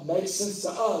what makes sense to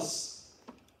us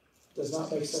does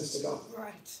not make sense to God.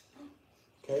 Right.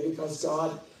 Okay, because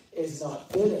God is not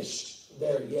finished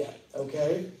there yet.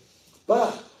 Okay,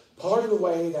 but part of the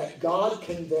way that God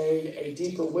conveyed a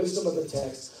deeper wisdom of the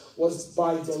text was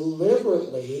by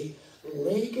deliberately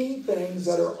linking things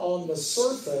that are on the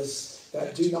surface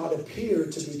that do not appear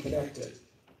to be connected.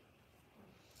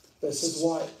 This is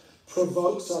what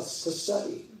provokes us to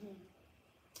study.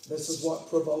 This is what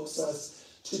provokes us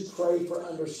to pray for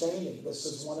understanding. This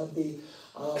is one of the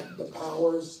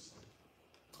powers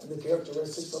and the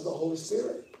characteristics of the Holy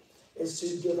Spirit, is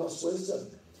to give us wisdom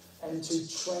and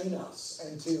to train us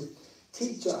and to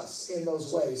teach us in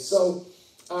those ways. So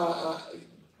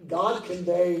God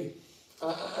conveyed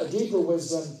a deeper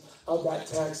wisdom of that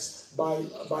text by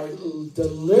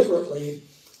deliberately,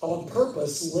 on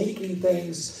purpose, linking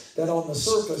things that on the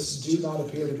surface do not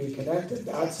appear to be connected.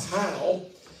 That's how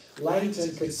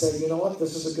Langton could say, you know what,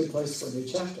 this is a good place for a new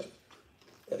chapter.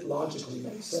 It logically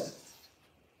makes sense.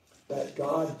 That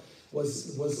God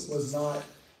was not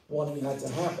wanting that to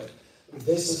happen.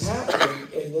 This is happening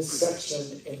in this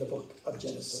section in the book of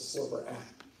Genesis where we're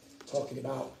at, talking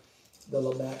about the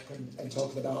Lamech and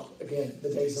talking about, again,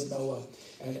 the days of Noah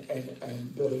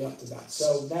and building up to that.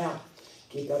 So now,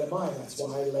 keep that in mind. That's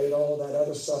why I laid all that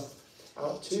other stuff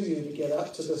out to you to get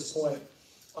up to this point.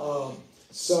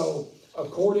 So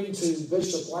according to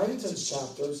Bishop Langton's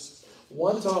chapters,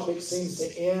 one topic seems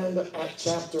to end at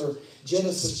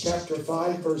Genesis chapter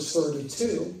 5, verse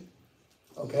 32.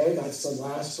 Okay, that's the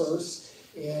last verse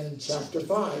in chapter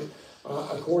 5.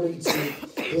 According to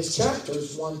his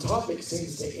chapters, one topic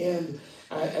seems to end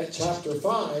at chapter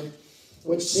 5,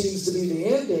 which seems to be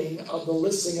the ending of the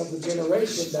listing of the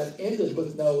generation that ended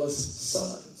with Noah's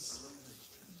sons.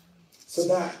 So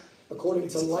that, according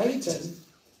to Langton,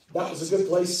 that was a good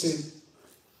place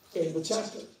to end the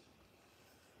chapter.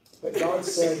 But God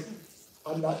said,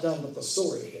 I'm not done with the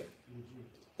story here.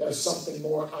 There's something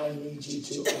more I need you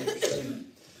to understand.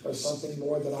 There's something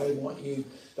more that I want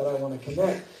to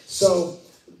connect. So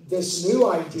this new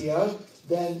idea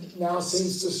then now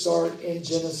seems to start in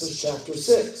Genesis chapter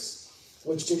 6,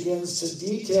 which begins to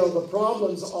detail the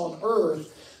problems on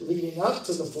earth leading up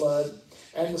to the flood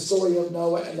and the story of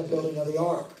Noah and the building of the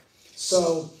ark.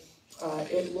 So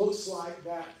it looks like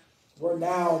that we're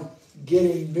now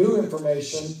getting new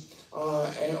information,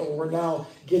 or we're now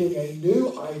getting a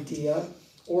new idea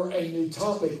or a new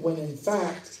topic, when in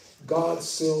fact God's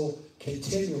still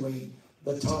continuing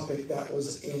the topic that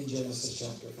was in Genesis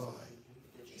chapter 5.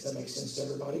 Does that make sense to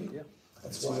everybody? Yeah.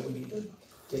 That's why we need to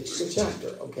ditch the chapter,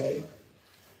 okay?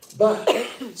 But,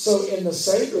 so in the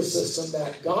Seder system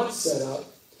that God set up,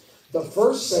 the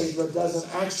first Seder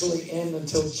doesn't actually end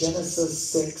until Genesis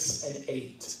 6 and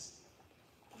 8.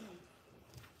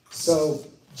 So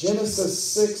Genesis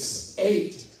 6,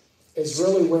 8 is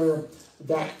really where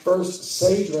that first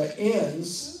Seder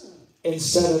ends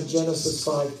instead of Genesis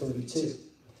 5:32.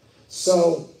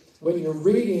 So when you're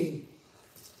reading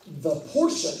the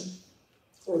portion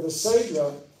or the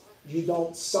Seder, you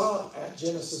don't stop at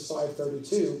Genesis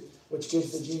 5:32, which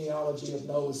gives the genealogy of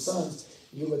Noah's sons.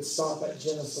 You would stop at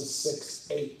Genesis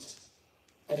 6:8.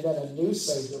 And then a new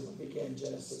Seder would begin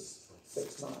Genesis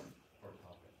 6:9.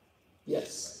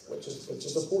 Yes, which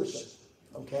is a portion.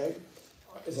 Okay?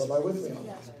 Is everybody with me on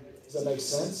that? Does that make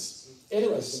sense?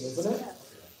 Interesting, isn't it?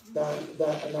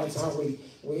 And that's how we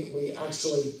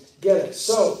actually get it.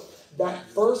 So that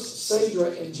first Seder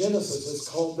in Genesis is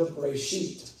called the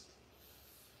Bereshit.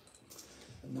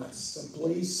 And that's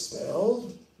simply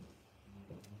spelled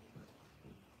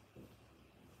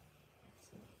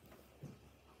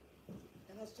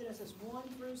And that's Genesis 1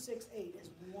 through 6:8 is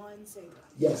one Seder.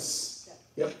 yes.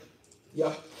 Okay.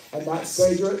 Yep. And that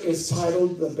Seder is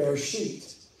titled the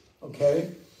Bereshit.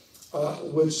 Okay?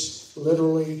 Which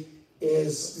literally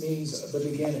means the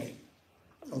beginning.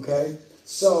 Okay?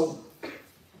 So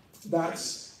that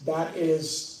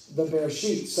is the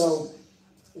Bereshit. So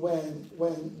when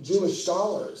Jewish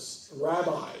scholars,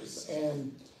 rabbis,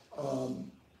 and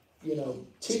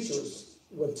teachers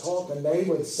would talk and they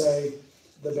would say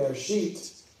the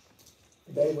Bereshit,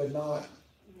 they would not,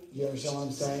 you understand what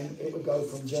I'm saying? It would go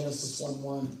from Genesis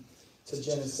 1:1 to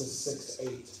Genesis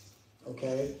 6:8.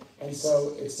 Okay? And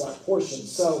so it's that portion.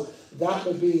 So that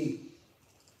would be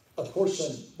a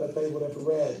portion that they would have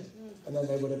read, and then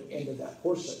they would have ended that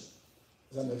portion.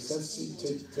 Does that make sense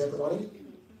to everybody?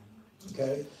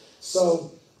 Okay?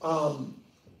 So,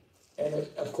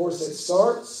 of course it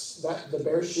starts, the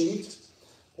Bereshit,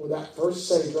 or that first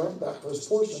Seder, that first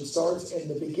portion starts in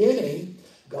the beginning.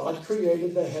 God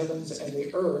created the heavens and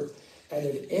the earth, and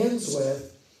it ends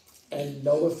with, and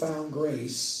Noah found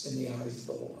grace in the eyes of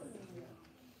the Lord.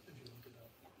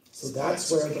 So that's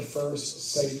where the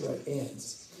first Seder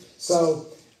ends. So,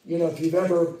 if you've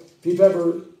ever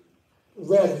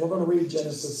read, and we're going to read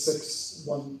Genesis 6,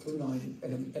 1 through 9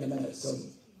 in a minute. So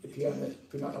if you're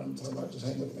not what I'm talking about, just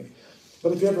hang with me.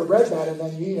 But if you ever read that and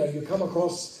then you come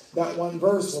across that one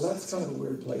verse, well, that's kind of a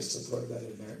weird place to throw that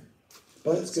in there.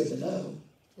 But it's good to know,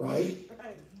 right?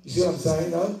 You see what I'm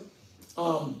saying, though?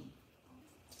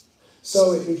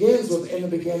 So it begins with, in the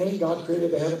beginning, God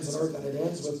created the heavens and earth, and it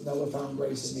ends with Noah found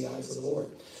grace in the eyes of the Lord.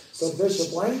 So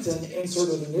Bishop Langton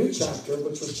inserted a new chapter,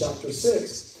 which was chapter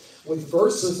 6, with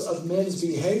verses of men's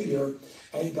behavior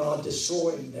and God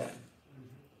destroying them.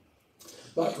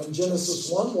 But from Genesis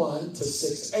 1:1 to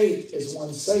 6:8 is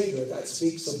one Seder that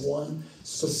speaks of one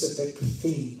specific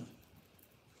theme.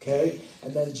 Okay?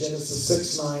 And then Genesis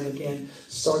 6:9 again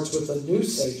starts with a new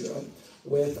Seder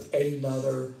with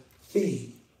another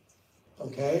theme.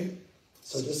 Okay?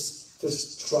 So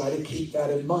just try to keep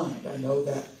that in mind. I know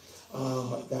that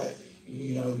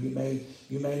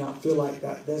you may not feel like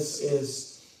that this is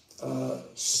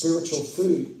spiritual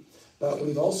food, but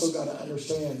we've also got to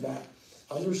understand that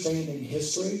understanding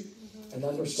history and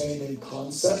understanding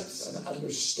concepts and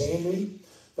understanding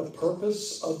the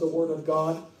purpose of the Word of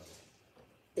God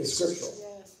is scriptural.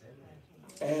 Yes.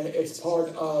 And it's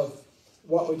part of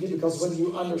what we do, because when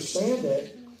you understand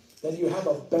it, then you have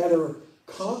a better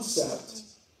concept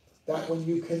that when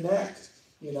you connect,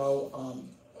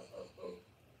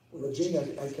 Regina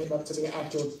came up to me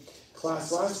after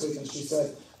class last week and she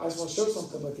said, I just want to share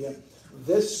something with you.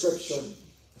 This scripture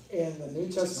in the New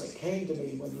Testament came to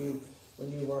me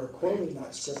when you were quoting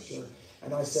that scripture,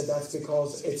 and I said that's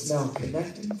because it's now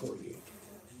connecting for you.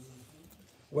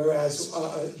 Whereas,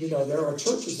 there are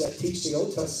churches that teach the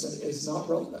Old Testament is not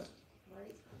relevant.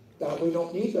 Right. That we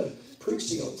don't need to preach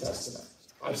the Old Testament.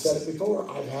 I've said it before.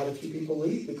 I've had a few people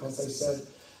leave because they said,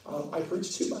 I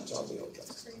preach too much on the Old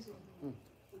Testament.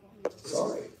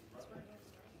 Sorry.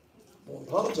 Don't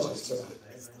apologize for that.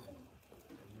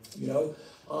 You know,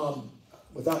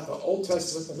 without the Old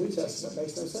Testament, the New Testament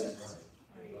makes no sense.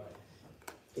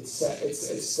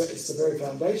 It's the very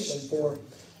foundation for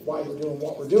why we're doing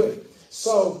what we're doing.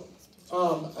 So,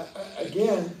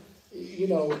 again, you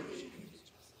know,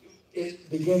 it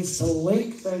begins to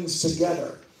link things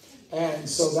together. And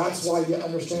so that's why you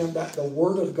understand that the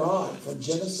Word of God from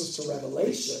Genesis to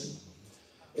Revelation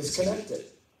is connected.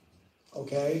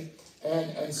 Okay?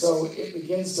 And so it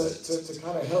begins to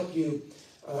kind of help you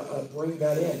bring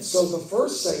that in. So the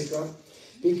first Sedra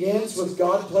begins with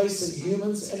God placing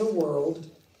humans in a world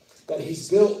that he's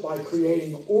built by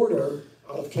creating order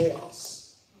out of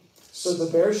chaos. So the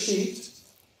Bereshit,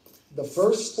 the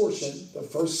first portion, the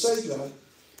first Sedra,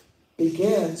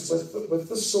 begins with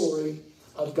the story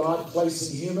of God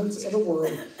placing humans in a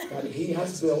world that he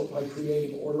has built by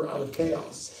creating order out of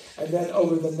chaos. And then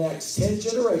over the next 10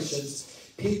 generations,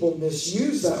 people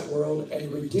misuse that world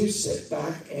and reduce it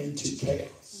back into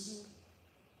chaos.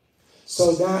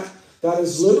 So that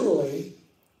is literally,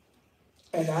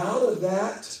 and out of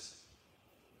that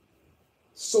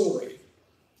story,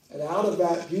 and out of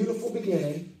that beautiful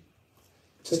beginning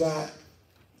to that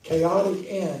chaotic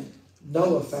end,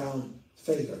 Noah found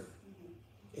favor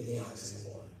in the eyes of the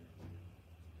Lord.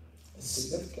 It's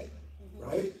significant,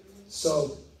 right?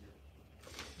 So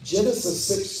Genesis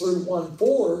 6 through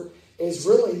 1-4 is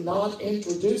really not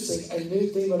introducing a new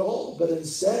theme at all, but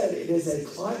instead it is a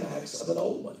climax of an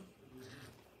old one.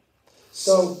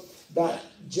 So that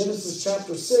Genesis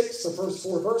chapter 6, the first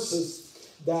 4 verses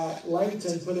that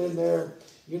Langton put in there,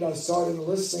 you know, starting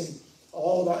listing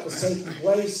all that was taking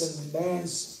place and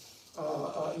men's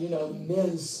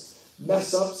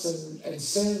mess ups and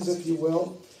sins, if you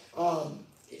will,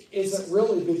 isn't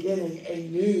really beginning a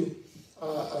new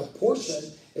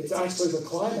portion. It's actually the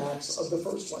climax of the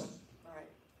first one,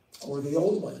 or the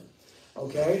old one.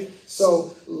 Okay?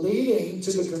 So leading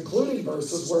to the concluding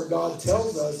verses where God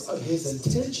tells us of his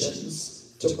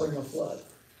intentions to bring a flood.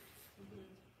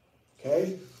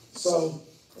 Okay? So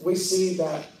we see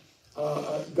that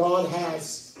God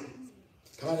has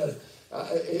kind of,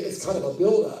 it's kind of a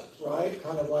build-up, right?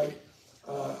 Kind of like,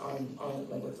 I don't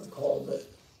remember what it's called, but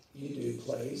you do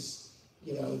plays.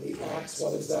 You know, the acts,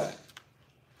 what is that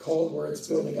called where it's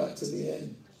building up to the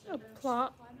end? A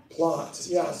plot. Plot,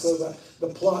 yeah. So the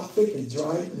plot thickens,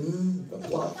 right? The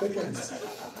plot thickens.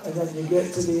 And then you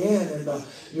get to the end and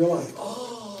you're like,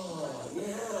 oh,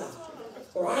 yeah.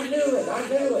 Or I knew it,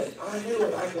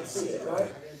 I could see it,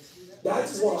 right?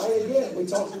 That's why, again, we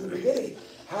talked in the beginning,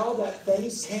 how that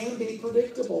things can be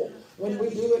predictable when we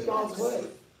do it God's way.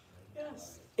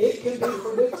 Yes. It can be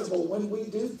predictable when we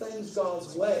do things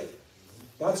God's way.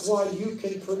 That's why you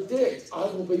can predict, I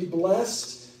will be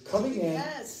blessed coming in,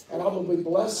 Yes. and I will be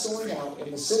blessed going out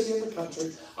in the city and the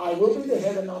country. I will be the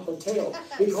head and not the tail,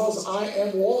 because I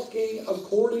am walking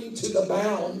according to the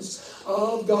bounds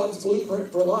of God's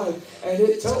blueprint for life. And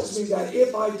it tells me that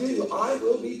if I do, I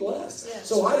will be blessed. Yes.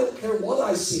 So I don't care what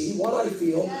I see, what I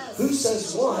feel, Yes. who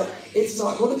says what, it's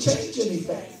not going to change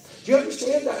anything. Do you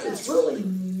understand that? It's really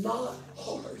not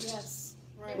hard. Yes.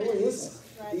 It really isn't.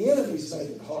 The enemy's made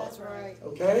it hard. That's right.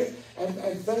 Okay? And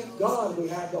thank God we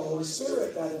have the Holy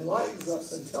Spirit that enlightens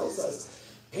us and tells us,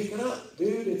 pick it up,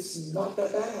 dude, it's not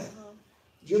that bad.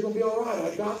 You're going to be all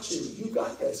right. I got you. You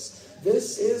got this.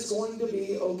 This is going to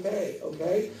be okay.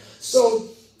 Okay? So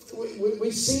we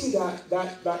see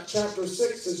that chapter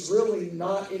 6 is really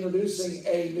not introducing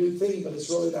a new theme, but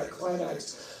it's really that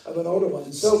climax of an older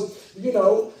one. So, you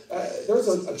know, there's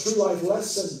a true life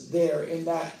lesson there in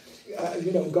that,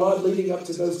 God leading up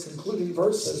to those concluding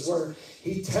verses where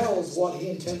he tells what he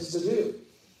intends to do.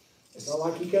 It's not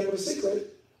like he kept it a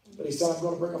secret, but he said, I'm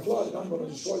going to bring a flood and I'm going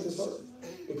to destroy this earth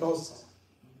because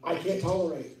I can't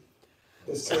tolerate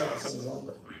this chaos any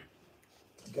longer.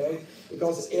 Okay?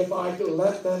 Because if I could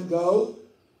let them go,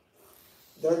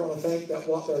 they're going to think that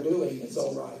what they're doing is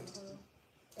all right.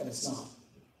 And it's not.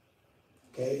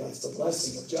 Okay? That's the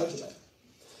blessing of judgment.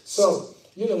 So,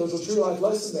 there's a true life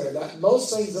lesson there that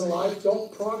most things in life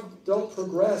don't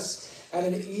progress at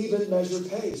an even measured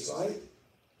pace, right?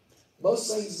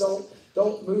 Most things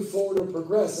don't move forward or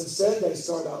progress. Instead, they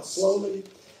start out slowly,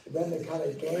 and then they kind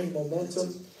of gain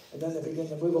momentum, and then they begin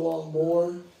to move along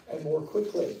more and more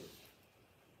quickly.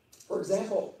 For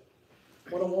example,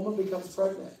 when a woman becomes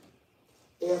pregnant,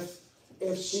 if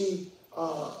she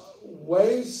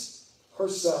weighs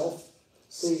herself,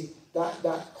 see,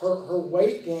 that her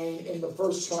weight gain in the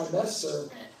first trimester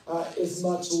is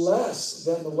much less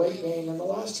than the weight gain in the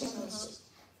last trimester.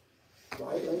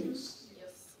 Right, ladies?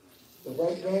 Yes. The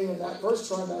weight gain in that first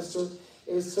trimester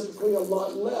is typically a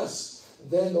lot less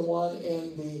than the one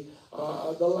in the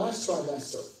the last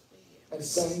trimester. And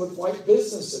same with like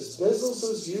businesses.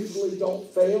 Businesses usually don't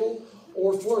fail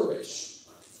or flourish,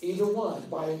 either one,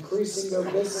 by increasing their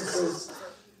businesses,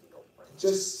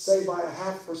 just say by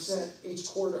 0.5% each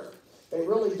quarter. They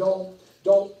really don't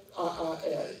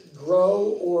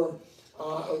grow or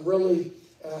really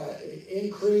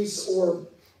increase or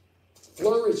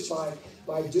flourish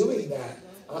by doing that,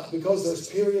 because there's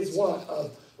periods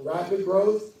of rapid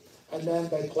growth, and then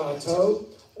they plateau,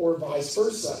 or vice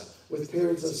versa, with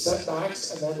periods of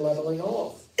setbacks and then leveling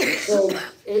off. So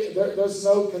there's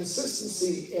no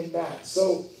consistency in that.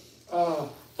 So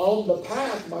on the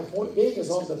path, my point being is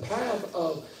on the path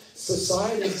of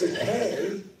society's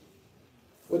decay,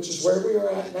 which is where we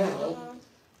are at now,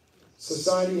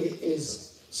 society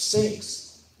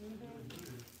stinks.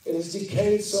 It has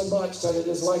decayed so much that it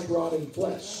is like rotting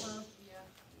flesh,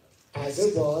 as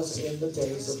it was in the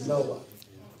days of Noah.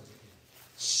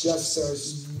 It's just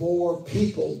there's more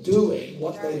people doing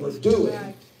what they were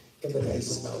doing in the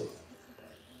days of Noah.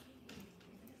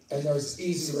 And there's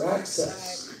easier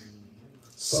access.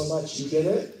 So much, you get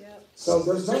it? So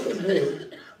there's nothing new.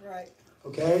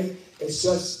 Okay? It's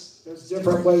just there's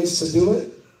different ways to do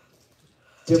it,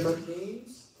 different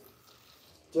means,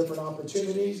 different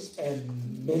opportunities, and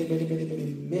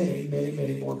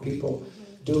many more people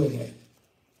doing it.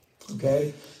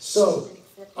 Okay? So,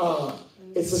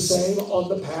 it's the same on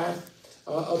the path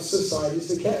of society's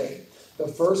decay. The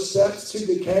first steps to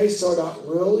decay start out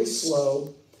really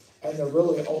slow, and they're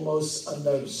really almost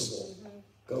unnoticeable.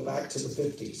 Go back to the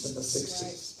 50s and the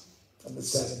 60s and the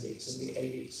 70s and the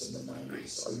 80s and the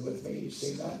 90s. Are you with me? You've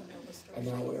seen that? And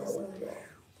now we are where we are.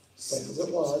 Same as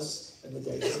it was in the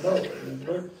days of Noah.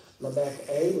 Remember, Lamech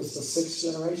A was the 6th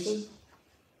generation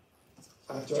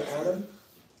after Adam,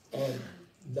 and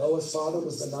Noah's father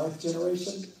was the 9th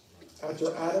generation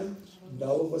after Adam.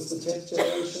 Noah was the 10th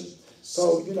generation.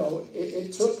 So,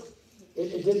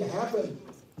 it didn't happen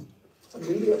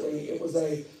immediately. It was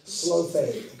a slow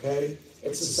fade, okay?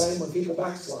 It's the same when people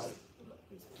backslide.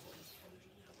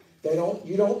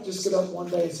 You don't just get up one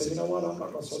day and say, you know what, I'm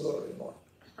not going to serve the Lord anymore.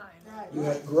 You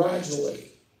have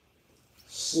gradually,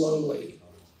 slowly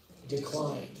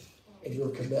declined in your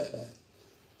commitment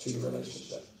to your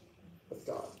relationship with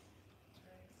God.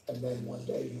 And then one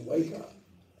day you wake up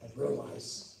and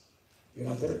realize you're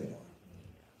not there anymore.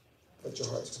 But your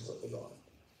heart's completely gone.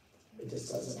 It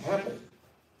just doesn't happen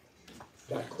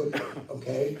that quickly,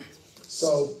 okay?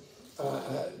 So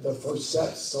the first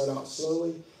steps start out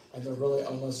slowly, and they're really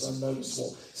almost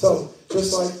unnoticeable. So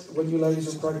just like when you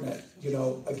ladies are pregnant,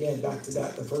 again, back to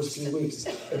that, the first few weeks,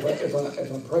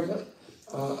 if I'm pregnant,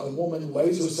 a woman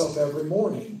weighs herself every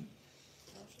morning,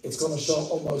 it's going to show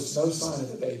almost no sign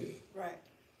of the baby. Right.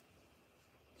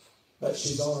 But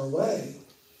she's on her way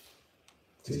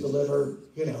to deliver,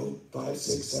 5,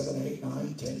 6, 7, 8,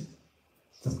 9, 10,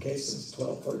 some cases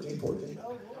 12, 13, 14. Oh,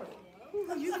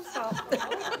 Lord. You stop.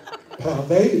 Pound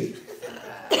baby.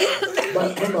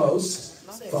 But for most,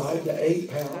 5 to 8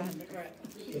 pound,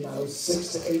 6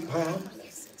 to 8 pound.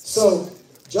 So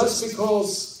just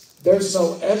because there's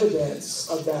no evidence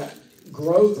of that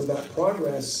growth or that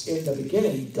progress in the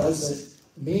beginning doesn't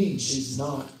mean she's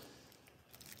not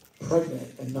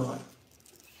pregnant and not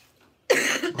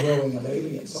growing a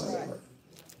baby inside of her.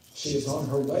 She is on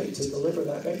her way to deliver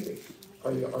that baby.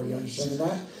 Are you understanding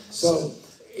that? So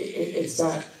it's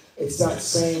that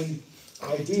same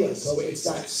idea. So it's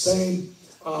that same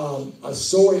a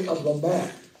story of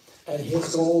Lamech and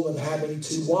his goal of having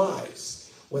 2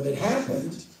 wives. When it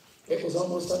happened, it was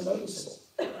almost unnoticeable.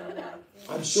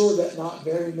 I'm sure that not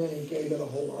very many gave it a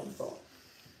whole lot of thought.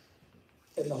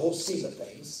 In the whole scheme of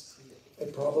things,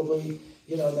 it probably,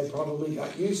 they probably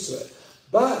got used to it.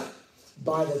 But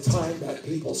by the time that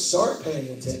people start paying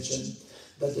attention,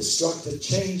 the destructive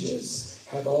changes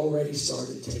have already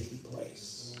started taking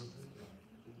place.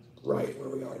 Right where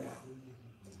we are now.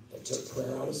 They took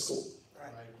prayer out of school.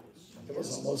 It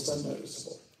was almost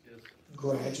unnoticeable.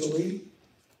 Gradually,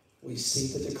 we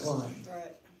see the decline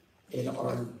in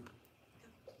our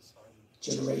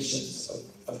generations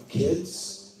of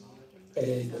kids and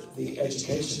in the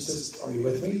education system. Are you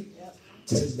with me?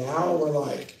 To now we're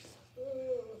like,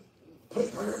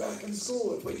 put prayer back in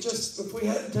school. If we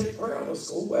hadn't taken prayer out of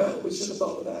school, well, we should have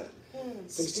thought of that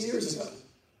 60 years ago.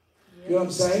 You know what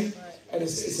I'm saying? And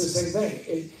it's the same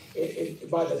thing.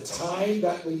 By the time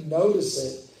that we notice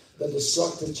it, the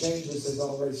destructive changes have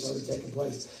already started taking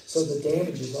place. So the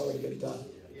damage has already been done.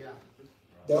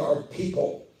 There are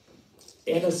people,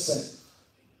 innocent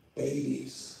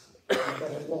babies, that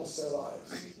have lost their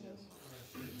lives,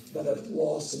 that have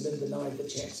lost and been denied the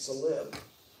chance to live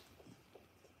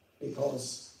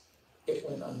because it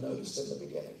went unnoticed in the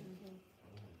beginning.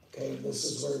 Okay, and this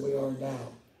is where we are now.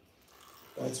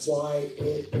 That's why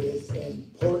it is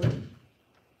important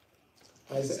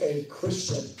as a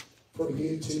Christian for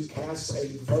you to cast a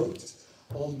vote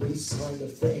on these kind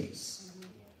of things.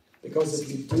 Because if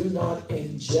you do not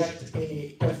inject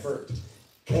any effort,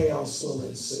 chaos will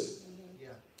ensue.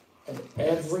 And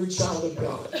every child of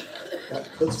God that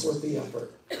puts forth the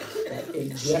effort, that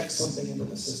injects something into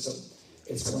the system,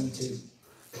 is going to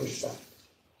push back.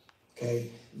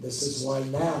 Okay? This is why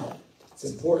now it's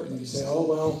important that you say, oh,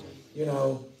 well, you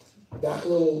know, that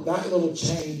little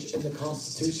change in the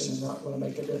Constitution is not going to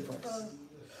make a difference.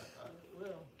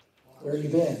 Where you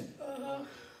been?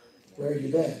 Where you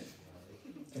been?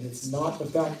 And it's not the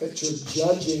fact that you're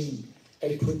judging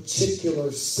a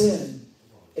particular sin.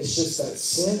 It's just that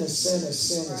sin is sin is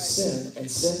sin is sin,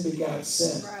 and sin begat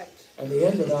sin. And the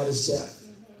end of that is death.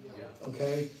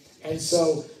 Okay? And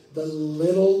so the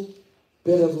little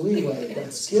bit of leeway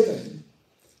that's given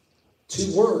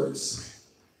to words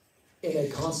in a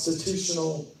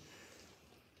constitutional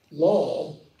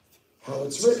law, how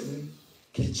it's written,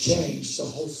 can change the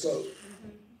whole scope.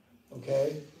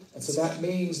 Okay? And so that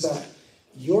means that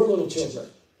your little children,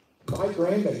 my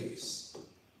grandbabies,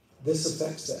 this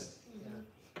affects them.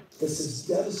 This is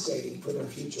devastating for their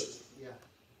future.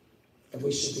 And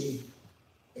we should be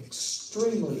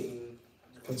extremely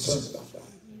concerned about that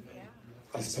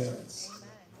as parents,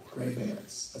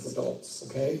 grandparents, as adults,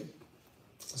 okay?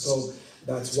 So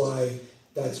that's why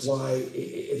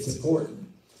it's important.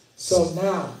 So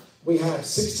now we have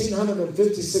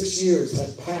 1,656 years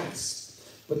have passed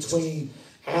between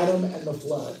Adam and the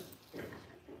flood.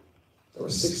 There were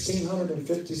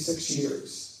 1,656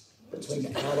 years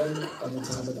between Adam and the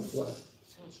time of the flood.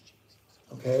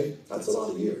 Okay? That's a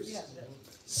lot of years.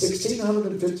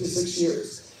 1,656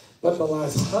 years. But the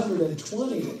last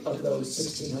 120 of those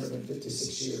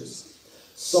 1,656 years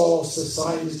saw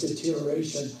society's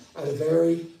deterioration at a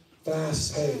very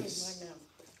fast pace.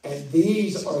 And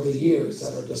these are the years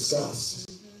that are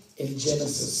discussed in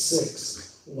Genesis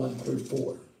 6, 1 through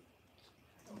 4.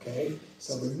 Okay?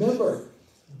 So remember,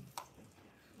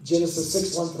 Genesis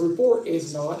 6, 1 through 4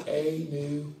 is not a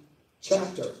new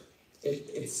chapter.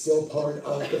 It's still part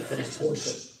of the first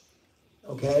portion.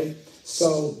 Okay?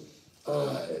 So,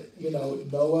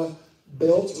 Noah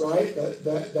built, right,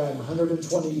 that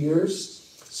 120 years.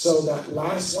 So that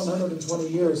last 120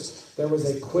 years, there was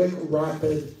a quick,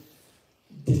 rapid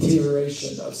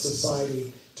deterioration of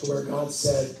society to where God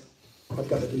said, I've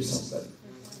got to do something.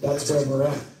 That's where we're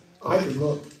at. I can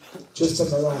look just in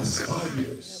the last 5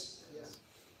 years.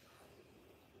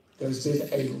 There's been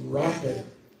a rapid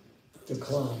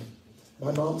decline.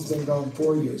 My mom's been gone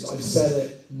 4 years. I've said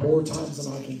it more times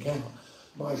than I can count.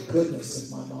 My goodness,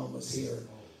 if my mom was here,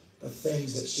 the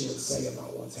things that she would say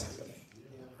about what's happening.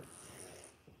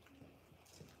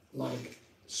 Like,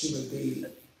 she would be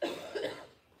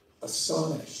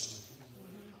astonished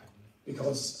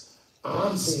because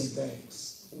I'm seeing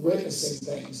things, witnessing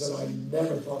things that I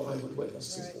never thought I would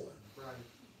witness before.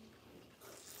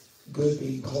 Good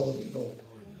being called evil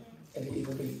and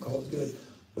evil being called good.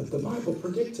 But the Bible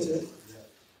predicted it.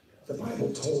 The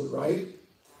Bible told, right?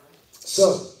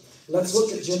 So, let's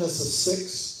look at Genesis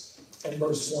 6 and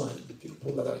verse 1. If you can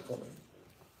pull that up for me.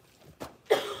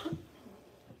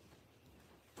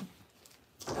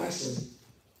 Actually,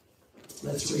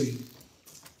 let's read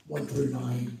 1 through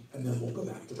 9, and then we'll go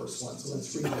back to verse 1. So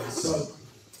let's read that. So,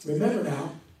 remember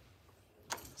now,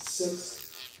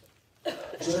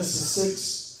 Genesis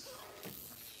 6,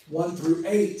 1 through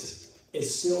 8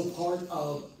 is still part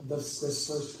of this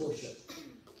first portion.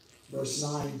 Verse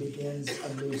 9 begins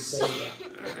a new saga.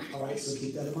 All right, so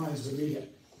keep that in mind as we read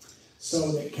it.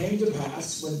 So it came to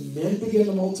pass, when men began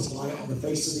to multiply on the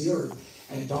face of the earth,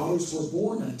 and daughters were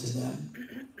born unto them,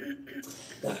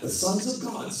 that the sons of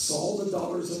God saw the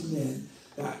daughters of men,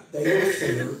 that they were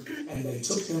fair, and they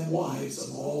took them wives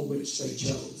of all which they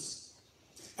chose.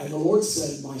 And the Lord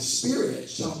said, My spirit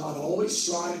shall not always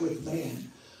strive with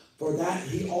man, for that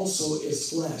he also is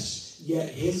flesh, yet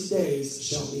his days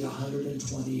shall be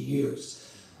 120 years.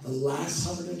 The last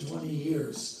 120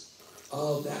 years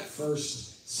of that first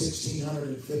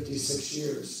 1,656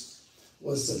 years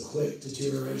was the quick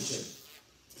deterioration.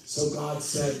 So God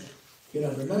said,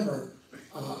 remember,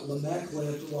 Lamech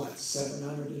lived,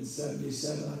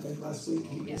 777, I think last week.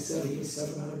 He said he was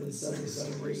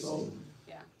 777 years old.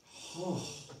 Yeah. Oh,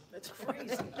 That's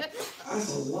crazy.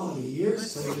 that's a lot of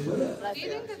years to live. Do you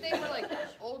think that they were like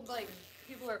old, like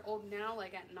people are old now,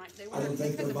 like at 90? They I don't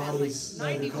think their bodies,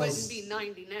 like 90 no, wouldn't be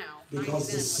 90 now. because 90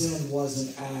 the then sin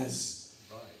wasn't as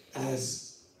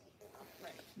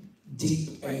right.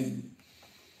 deep and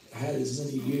had as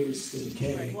many years to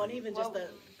decay. Well, and even just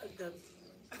the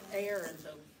air and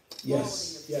the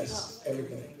Yes, quality of yes, stuff.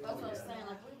 everything. That's what I was saying,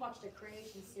 like, we watched a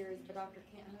creation series by Dr.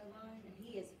 Kent Hovind, and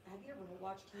he is, have you ever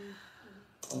watched him?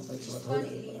 I don't think so. He's I've heard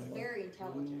funny, of it, he's but I very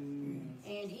intelligent.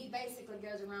 And he basically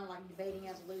goes around like debating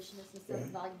evolutionists and stuff,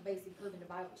 Yeah. like basically proving the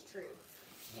Bible's true.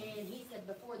 And he said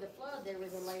before the flood, there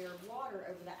was a layer of water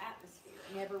over the atmosphere.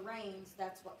 It never rains,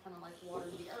 that's what kind of like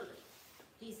watered the earth.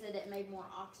 He said it made more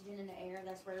oxygen in the air,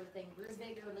 that's where everything grew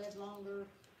bigger, lived longer,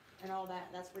 and all that.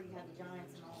 That's where you had the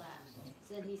giants and all that.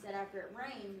 So then he said after it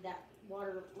rained, that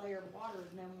layer of water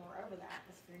is no more over the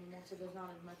atmosphere anymore, so there's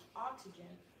not as much oxygen.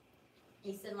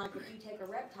 He said, like, if you take a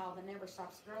reptile that never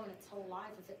stops growing its whole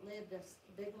life, if it lived a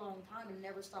big long time and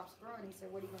never stops growing, he said,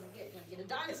 what are you gonna get? You're gonna get a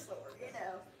dinosaur, you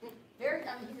know?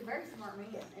 He's a very smart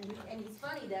man, and he's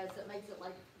funny though, so it makes it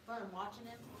like fun watching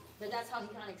him. But that's how he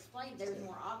kind of explained there was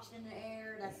more oxygen in the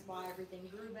air. That's why everything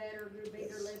grew better, grew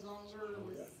bigger, lived longer,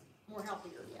 was more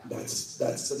healthier. Yeah. that's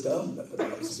the dome that the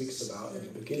Bible speaks about in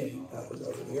the beginning. That was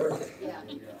over the earth. Yeah.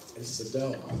 It's the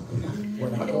dome.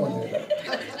 We're not going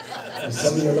there.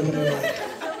 Some of you are looking at me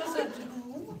like,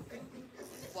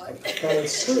 What? but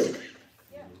it's true.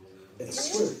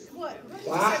 It's true. What?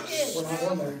 Wow, we're not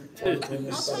going there. We're in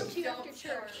this I'll study. talk to you after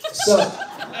church. So,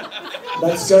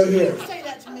 let's go here. Say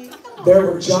that to me. There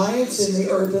were giants in the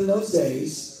earth in those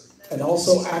days, and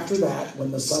also after that,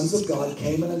 when the sons of God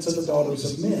came in unto the daughters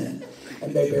of men,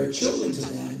 and they bare children to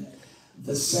them,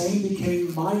 the same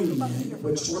became mighty men,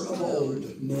 which were of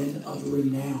old, men of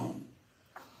renown.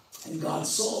 And God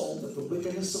saw that the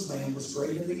wickedness of man was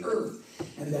great in the earth,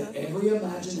 and that every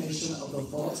imagination of the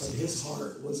thoughts of his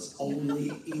heart was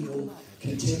only evil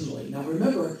continually. Now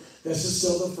remember, this is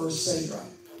still the first Sarah,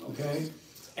 okay?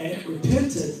 And it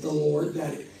repented the Lord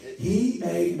that he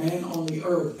made man on the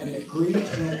earth, and it grieved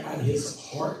him at his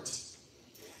heart.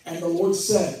 And the Lord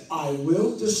said, I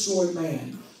will destroy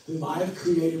man, whom I have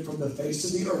created from the face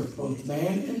of the earth, both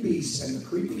man and beast, and the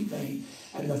creeping thing,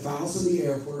 and the fowls of the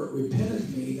air, for it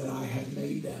repented me that I had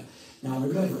made them. Now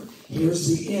remember, here's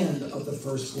the end of the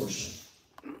first portion.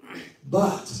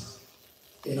 But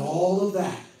in all of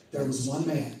that, there was one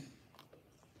man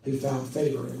who found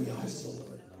favor in the eyes of the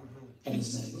Lord, and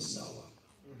his name was Noah.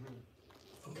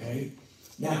 Okay?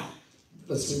 Now,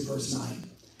 let's read verse 9.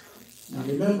 Now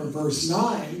remember, verse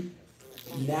 9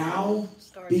 now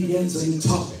begins a new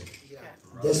topic.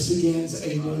 This begins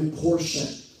a new portion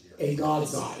in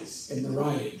God's eyes, in the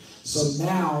writing. So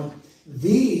now,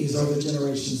 these are the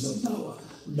generations of Noah.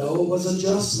 Noah was a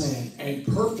just man and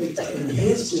perfect in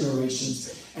his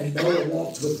generations, and Noah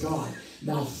walked with God.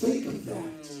 Now think of that.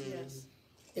 Yes.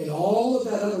 In all of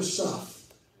that other stuff,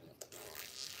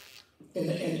 and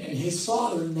his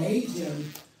father named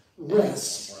him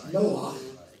Rest, Noah,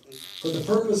 for the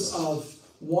purpose of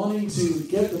wanting to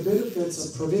get the benefits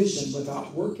of provision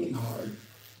without working hard,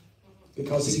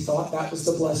 because he thought that was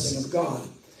the blessing of God.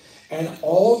 And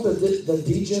all the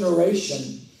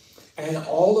degeneration and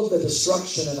all of the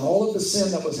destruction and all of the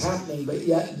sin that was happening, but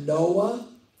yet Noah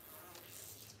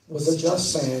was a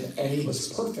just man and he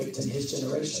was perfect in his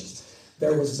generations.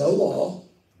 There was no law.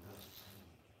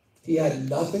 He had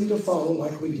nothing to follow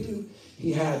like we do.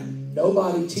 He had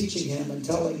nobody teaching him and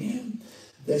telling him,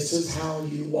 this is how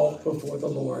you walk before the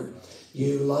Lord.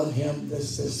 You love him,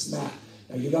 this, and that.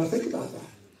 Now you got to think about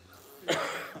that.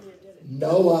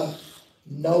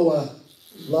 Noah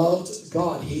loved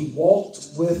God. He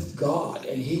walked with God,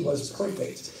 and he was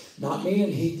perfect. Not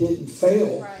meaning he didn't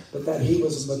fail, but that he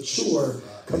was mature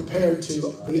compared to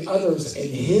the others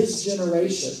in his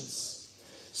generations.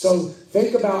 So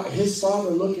think about his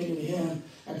father looking at him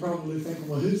and probably thinking,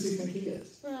 well, who does he think he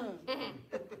is?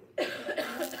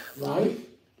 Right?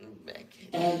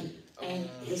 And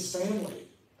his family.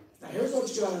 Now here's what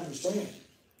you got to understand.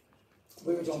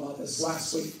 We were talking about this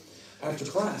last week after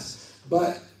class.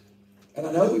 And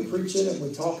I know we preach it and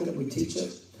we talk it and we teach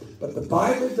it, but the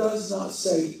Bible does not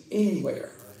say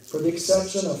anywhere, for the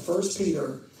exception of 1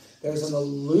 Peter, there's an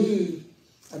alluding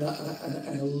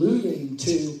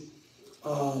to, who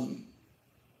am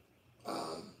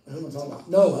I talking about?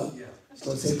 Noah.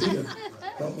 So say Peter.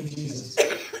 Help me, Jesus.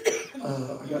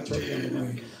 I got turkey on the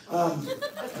brain.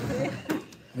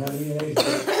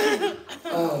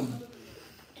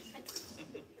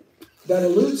 That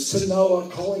alludes to Noah,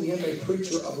 calling him a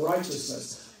preacher of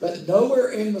righteousness. But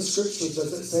nowhere in the scriptures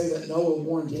does it say that Noah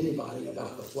warned anybody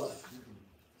about the flood.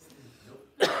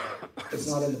 It's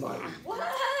not in the Bible. What?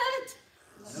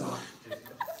 It's not.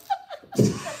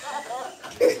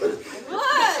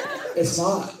 What? It's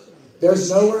not.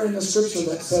 There's nowhere in the scripture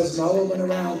that says Noah went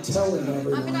around telling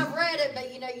everyone. I mean, I've read it,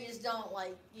 but you just don't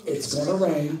like. It's going to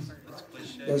rain.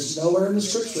 There's nowhere in the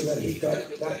scripture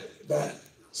that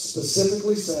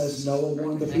specifically says Noah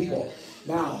warned the people.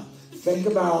 Now, think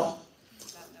about,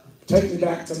 take me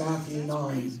back to Matthew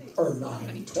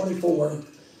 24.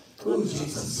 Oh,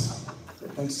 Jesus.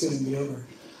 Thanksgiving be over.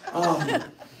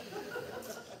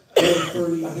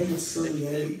 30, I think it's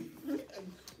 38.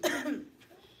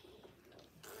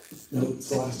 No, it's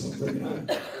the last one, 39.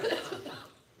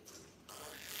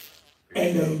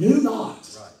 And they knew not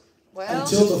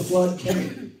until the flood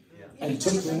came and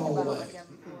took them all away.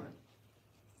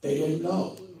 They didn't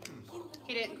know.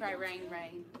 He didn't cry, rain,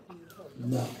 rain.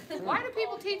 No. Why do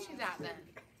people teach you that then?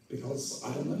 Because,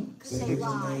 I don't know. they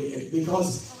lie.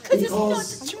 Because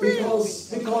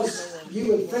you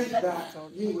would think that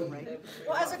you would.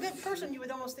 Well, as a good person, you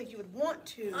would almost think you would want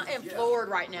to. I am floored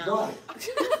right now. Right.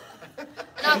 And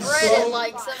I've read it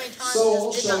like so many times,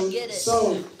 just did not get it.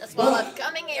 That's why I'm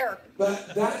coming here.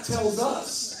 But that tells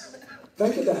us,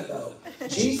 think of that though.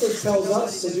 Jesus tells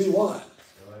us to do what?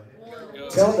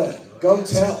 Tell them. Go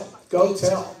tell. Go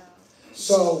tell.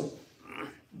 So,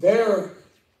 there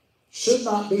should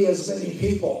not be as many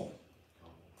people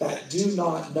that do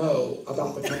not know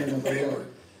about the coming of the Lord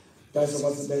as it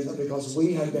was in days, because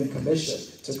we have been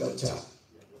commissioned to go tell.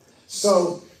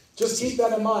 So, just keep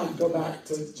that in mind. Go back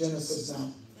to Genesis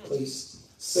now, please.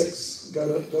 6,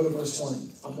 go to verse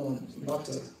 1. I'm about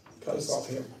to cut us off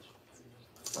here.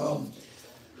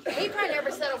 He probably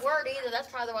never said a word either. That's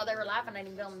probably why they were laughing at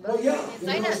him building the boat. Well, yeah, He didn't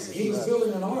say nothing. he was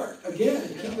building an ark. Again,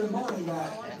 keep in mind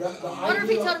that the I wonder if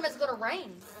he idea, told him it's going to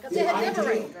rain. Because The it had never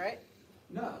idea- rained, right?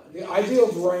 no, the idea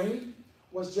of rain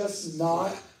was just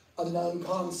not a known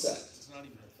concept.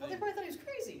 Well, they probably thought he was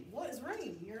crazy. What is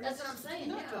rain? That's what I'm saying,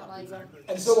 yeah. Like,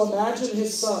 And so imagine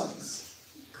his sons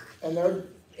and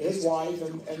his wife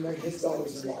and his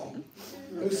daughters-in-law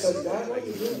who said, "Dad, what are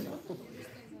you doing?"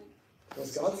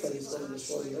 Because God said he's going to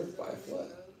destroy the earth by a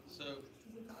flood.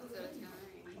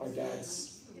 Our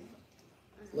dad's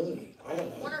loony. I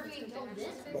don't know. wonder if he even told them.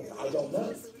 But I don't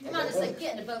know. He might have said,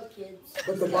 get in the boat, kids.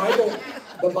 But the Bible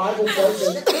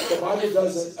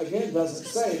doesn't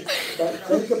say. But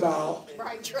think about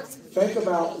Right, trust me.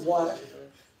 what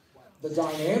the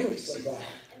dynamics of that.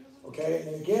 Okay,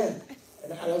 and again,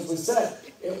 and as we said,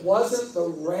 it wasn't the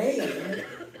rain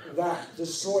that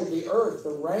destroyed the earth. The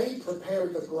rain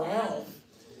prepared the ground.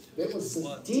 It was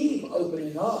the deep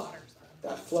opening up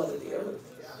that flooded the earth.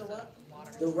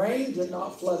 The rain did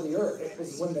not flood the earth. It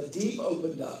was when the deep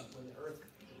opened up,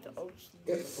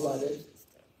 it flooded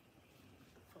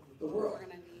the world.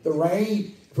 The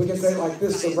rain, if we can say it like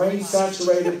this, the rain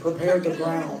saturated, prepared the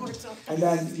ground. And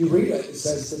then you read it, it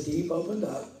says the deep opened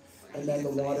up, and then the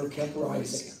water kept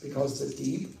rising. Because the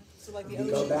deep,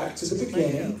 you go back to the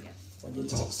beginning, when he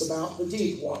talks about the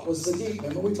deep, what was the deep?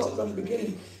 Remember we talked about the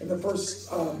beginning in the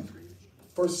first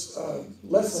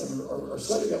lesson or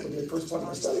study that we did, first part of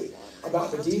our study,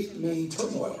 about the deep meaning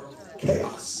turmoil,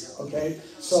 chaos, okay?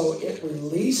 So it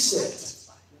released it,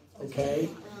 okay?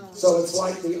 So it's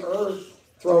like the earth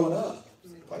throwing up,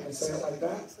 if I can say it like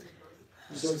that.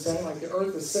 You see what I'm saying? Like the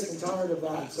earth is sick and tired of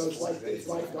that. So it's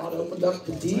like God opened up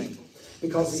the deep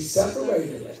because he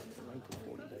separated it.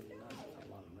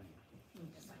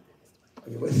 Are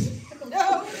you with me?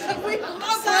 No,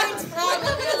 science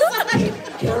problem.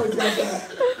 Karen got that.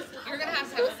 You're gonna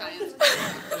have a science.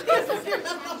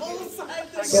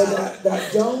 So that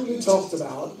dome you talked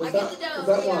about, was I that, get the dome, was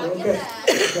that yeah, one? I get Okay. that.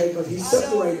 Okay, but he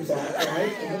separated that,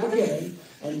 right, in the beginning,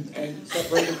 and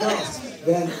separated across.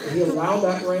 Then he allowed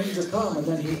that rain to come, and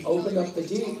then he opened up the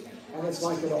deep, and it's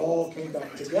like it all came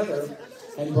back together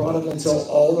and brought it until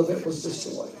all of it was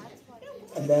destroyed.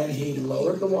 And then he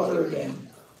lowered the water again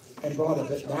and brought it.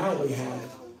 But now we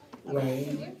have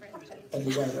rain and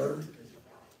weather,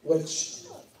 which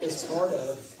is part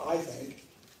of, I think,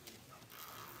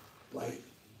 like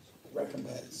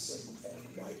recompense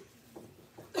and like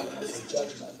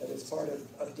judgment, that it's part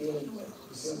of dealing with.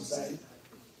 You see what I'm saying?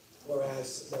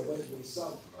 Whereas there wouldn't be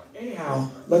some. Anyhow,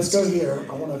 let's go here.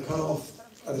 I want to cut off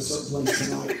at a certain place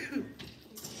tonight.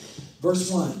 Verse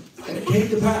 1. And it came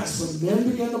to pass, when men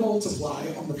began to multiply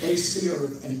on the face of the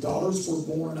earth, and daughters were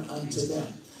born unto them.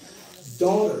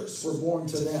 Daughters were born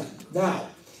to them. Now,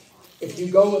 if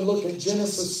you go and look at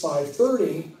Genesis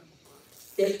 5:30,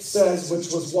 it says,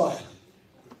 which was what?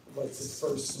 What's its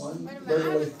first one? Wait a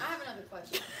minute, I have another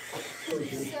question. So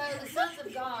the sons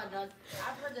of God,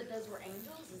 I've heard that those were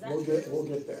angels. Is that We'll true?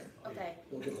 get there. Okay.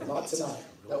 We'll get there. Not tonight,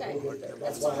 but Okay. we'll get there.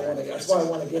 That's why I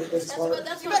want to get this That's part. what,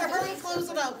 that's You what better I'm hurry and close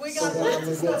it up. We So got that when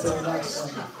we get to the next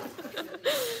one.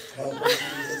 Help us,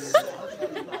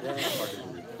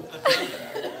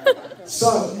 Jesus.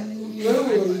 So,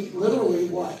 literally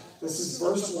what? This is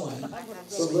verse 1.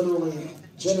 So literally,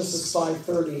 Genesis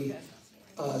 5:30,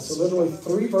 so literally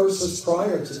 3 verses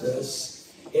prior to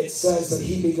this, it says that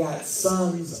he begat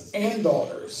sons and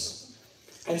daughters.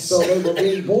 And so they were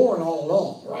being born all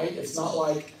along, right? It's not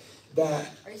like that.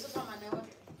 Are you still talking about Noah?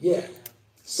 Yeah.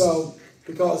 So,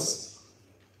 because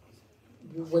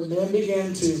when men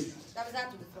began to, That was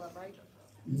after the flood, right?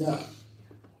 no,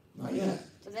 not yet.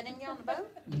 So they didn't get on the boat?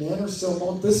 Men are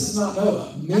still, this is not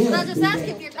Noah. Men That's what I just asked began-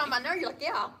 you if you're talking about Noah. You're like,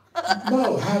 yeah.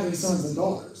 No, having sons and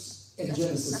daughters in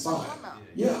Genesis That's what I'm 5. talking about.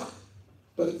 Yeah.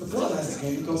 But the flood hasn't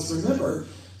came because remember,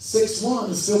 6:1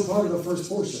 is still part of the first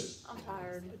portion. I'm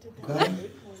tired. Okay?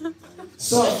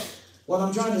 So, what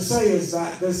I'm trying to say is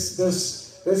that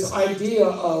this idea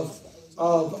of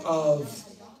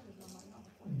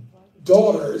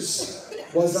daughters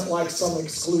wasn't like some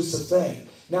exclusive thing.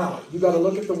 Now, you got to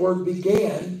look at the word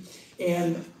began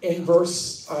in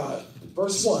verse 1,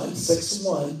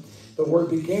 6:1. The word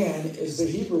began is the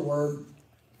Hebrew word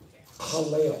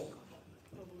halel.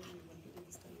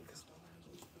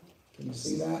 Can you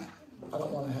see that? I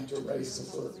don't want to have to erase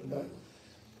the word, but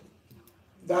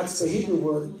that's the Hebrew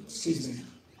word,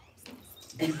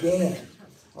 began.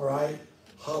 All right?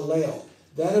 Halel.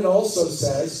 Then it also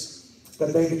says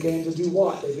that they began to do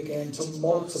what? They began to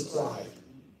multiply.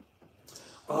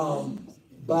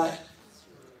 But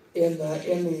in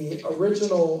the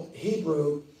original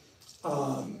Hebrew,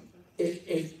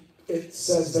 it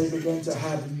says they began to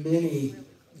have many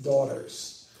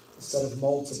daughters instead of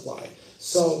multiply.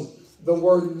 So the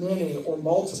word many or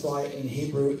multiply in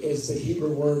Hebrew is the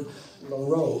Hebrew word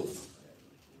larov.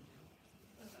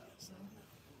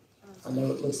 I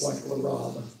know it looks like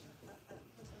larab.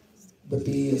 The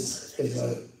B is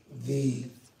a V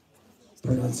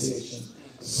pronunciation.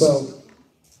 So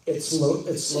it's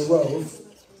larov.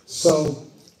 So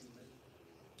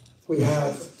we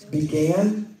have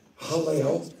began,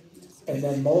 halel, and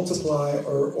then multiply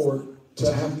or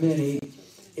to have many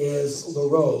is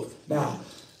larov. Now,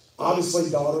 obviously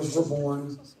daughters were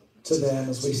born to them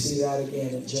as we see that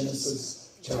again in Genesis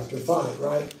chapter 5,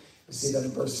 right? We see that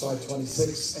in verse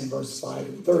 5:26 and verse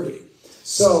 5:30.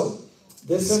 So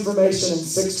this information in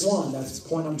 6:1, that's the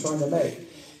point I'm trying to make.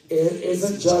 It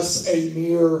isn't just a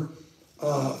mere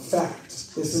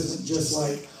fact. This isn't just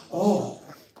like, oh,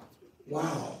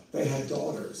 wow, they had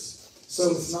daughters. So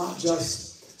it's not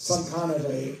just some kind of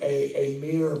a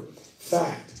mere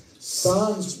fact.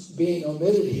 Sons being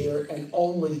omitted here and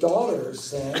only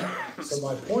daughters then. So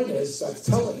my point is that's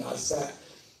telling us that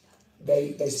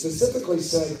they specifically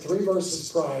said 3 verses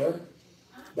prior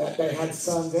that they had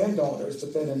sons and daughters,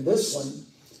 but then in this one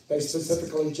they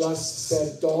specifically just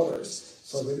said daughters.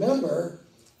 So remember,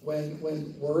 when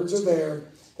words are there,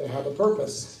 they have a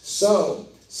purpose. So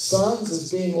sons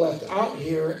is being left out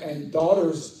here and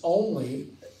daughters only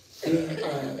being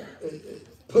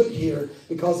put here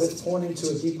because it's pointing to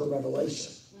a deeper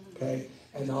revelation, okay?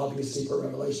 An obvious deeper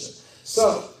revelation.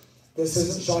 So, this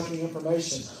isn't shocking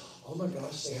information. Oh my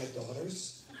gosh, they had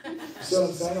daughters? You see what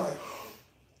I'm saying? Like,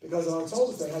 because I was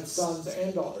told they had sons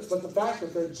and daughters. But the fact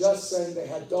that they're just saying they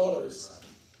had daughters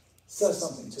says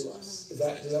something to us. Does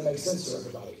that make sense to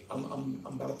everybody? I'm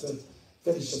about to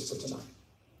finish this for tonight.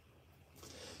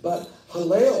 But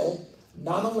halel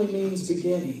not only means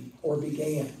beginning or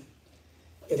began,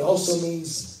 it also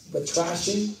means the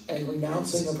trashing and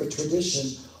renouncing of a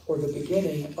tradition or the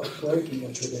beginning of breaking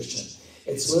a tradition.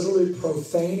 It's literally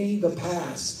profaning the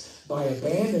past by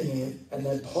abandoning it and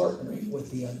then partnering with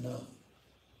the unknown.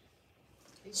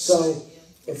 So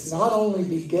it's not only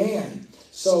began.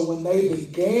 So when they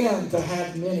began to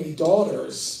have many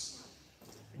daughters,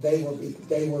 they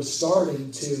were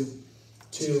starting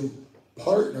to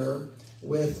partner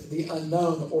with the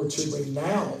unknown or to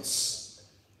renounce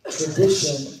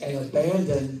tradition and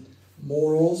abandon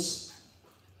morals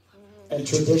and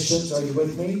traditions. Are you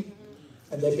with me?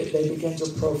 And they began to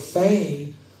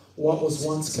profane what was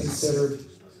once considered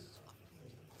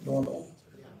normal,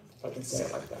 if I can say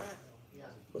it like that,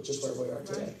 which is where we are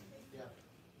today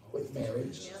with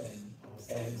marriage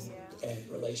and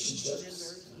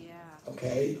relationships.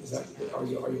 Okay, are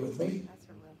you with me?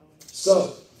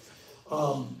 So,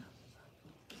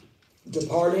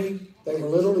 departing. They were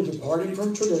literally departing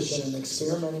from tradition and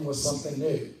experimenting with something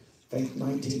new. Think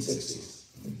 1960s,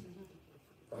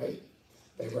 right?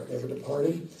 They were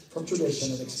departing from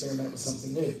tradition and experimenting with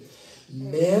something new.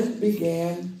 Men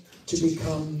began to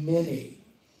become many,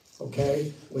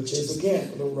 okay? Which is,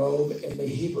 again, larov in the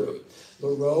Hebrew.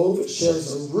 Larov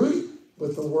shares a root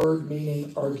with the word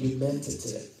meaning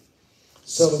argumentative.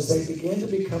 So as they began to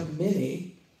become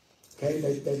many, okay,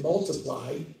 they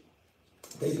multiplied.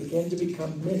 They began to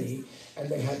become many, and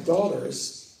they had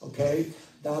daughters, okay?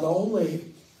 Not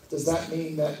only does that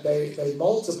mean that they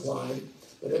multiplied,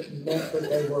 but it meant that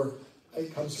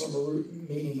it comes from a root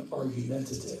meaning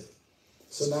argumentative.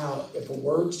 So now, if a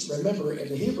word, remember in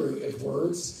the Hebrew, if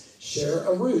words share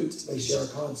a root, they share a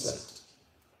concept.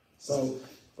 So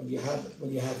when you have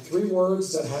three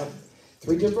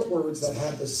different words that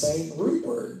have the same root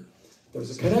word,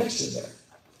 there's a connection there.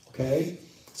 Okay?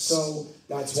 So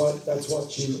that's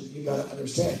what you got to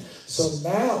understand. So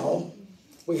now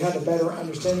we have a better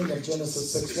understanding of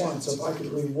Genesis 6:1. So if I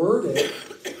could reword it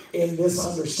in this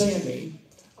understanding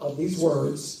of these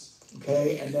words,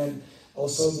 okay, and then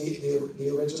also the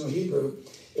original Hebrew,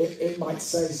 it might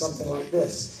say something like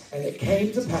this. And it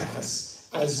came to pass,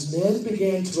 as men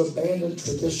began to abandon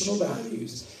traditional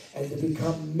values and to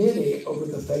become many over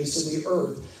the face of the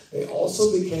earth, they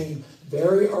also became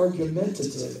very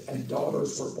argumentative, and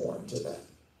daughters were born to them.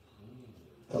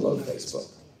 Hello, Facebook.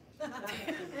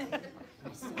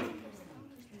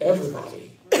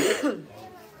 Everybody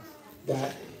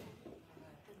that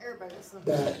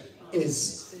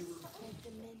is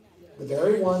the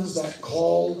very ones that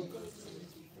call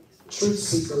truth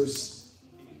seekers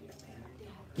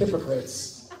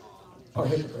hypocrites are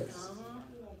hypocrites.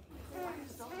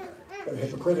 They're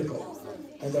hypocritical,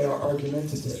 and they are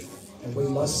argumentative. And we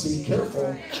must be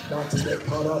careful not to get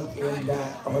caught up in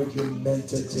that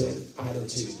argumentative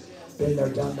attitude. Been there,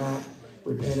 done that,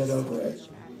 repented over it.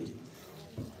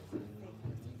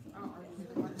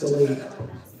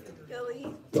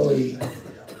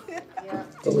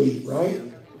 Delete, right?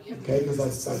 Okay,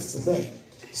 because that's the thing.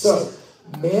 So,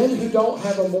 men who don't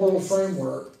have a moral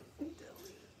framework,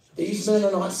 these men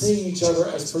are not seeing each other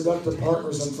as productive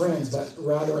partners and friends, but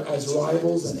rather as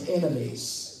rivals and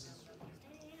enemies.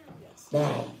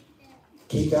 Now,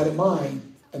 keep that in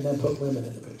mind, and then put women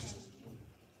in the picture.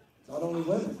 Not only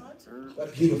women,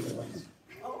 but beautiful women.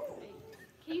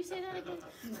 Can you say that again?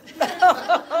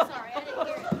 Sorry, I didn't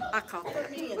hear it. I caught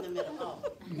me in the middle.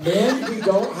 Oh. Men who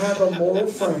don't have a moral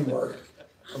framework,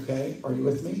 okay, are you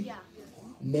with me? Yeah.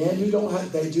 Men who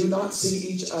they do not see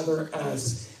each other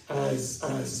as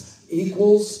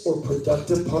equals or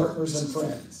productive partners and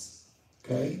friends.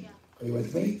 Okay? Yeah. Are you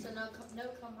with me? So no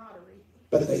camaraderie.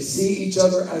 But they see each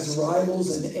other as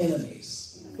rivals and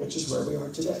enemies, which is where we are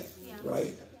today. Yeah.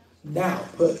 Right? Now,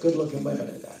 put good-looking women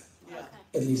in that, Yeah.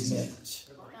 in these men.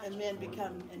 And men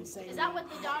become insane. Is that what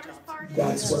the daughter's part is?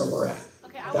 That's where we're at.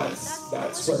 Okay,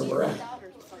 That's where we're at.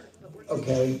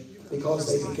 Okay? Because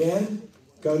they begin,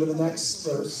 go to the next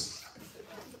verse.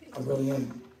 I really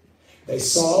am. They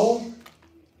saw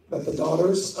that the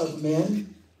daughters of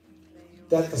men,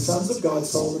 that the sons of God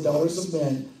saw the daughters of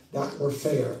men that were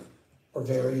fair or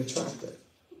very attractive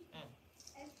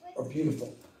or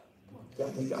beautiful. I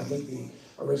think the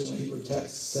original Hebrew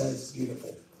text says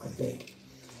beautiful, I think.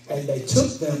 And they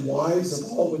took them wives of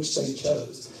all which they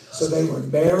chose. So they were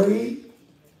married,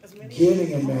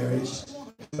 giving in marriage,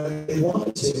 but they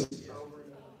wanted to,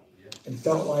 and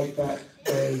felt like that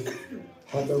they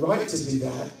had the right to do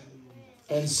that.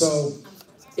 And so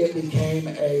it became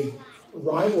a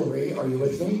rivalry. Are you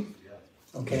with me?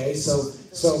 Okay, so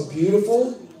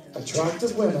beautiful,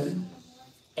 attractive women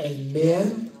and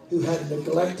men who had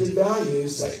neglected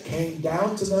values that came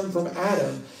down to them from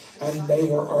Adam, and they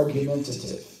were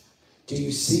argumentative. Do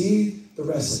you see the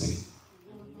recipe?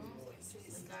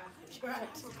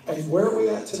 And where are we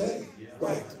at today?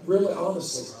 Like, really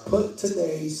honestly, put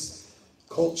today's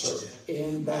culture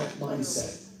in that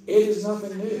mindset. It is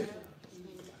nothing new.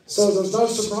 So there's no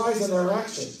surprise in their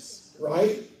actions,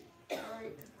 right?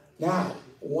 Now,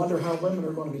 wonder how women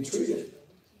are going to be treated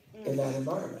in that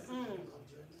environment.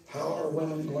 How are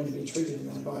women going to be treated in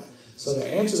that environment? So to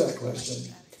answer that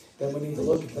question, then we need to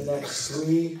look at the next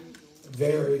three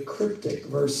very cryptic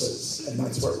verses, and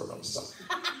that's where we're going to stop.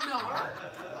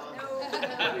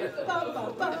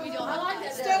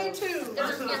 Stay tuned.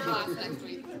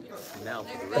 Now,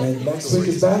 And next week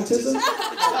is baptism.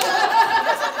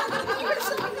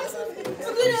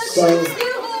 So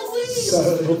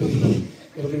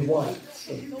it'll be what?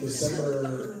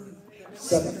 December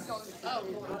 7th.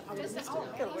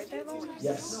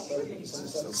 Yes.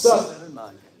 December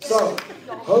 7th. So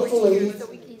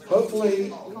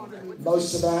hopefully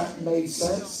most of that made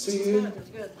sense to you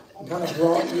and kind of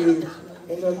brought you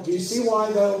into. Do you see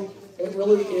why though it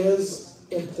really is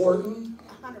important?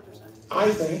 100%. I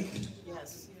think.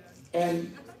 Yes.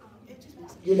 And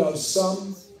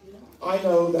I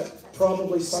know that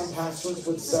probably some pastors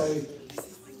would say,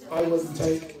 I wouldn't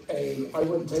take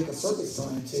a service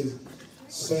time to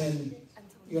spend,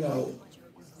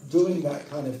 doing that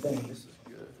kind of thing.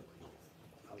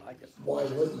 I like it. Why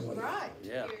wouldn't we? Right.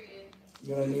 Yeah.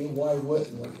 You know what I mean? Why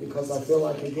wouldn't we? Because I feel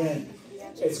like, again,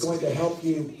 It's going to help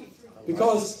you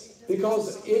because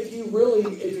if you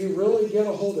really get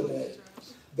a hold of it,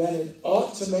 then it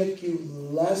ought to make you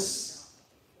less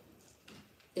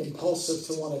impulsive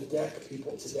to want to deck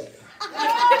people today.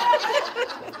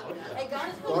 Hey, God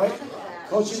is Right? welcome to that.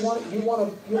 Because you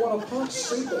want to punch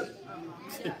stupid.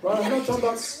 Right? I'm not talking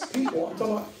about people. I'm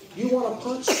talking about you want to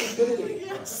punch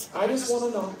stupidity. I just want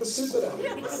to knock the stupid out of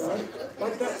you. Right?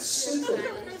 Like that's stupid.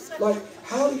 Like,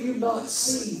 how do you not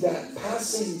see that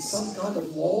passing some kind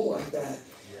of law like that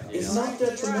is not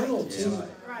detrimental to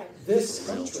this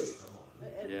country?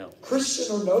 Yeah.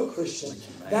 Christian or no Christian.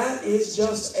 That is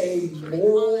just a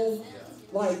moral,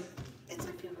 like,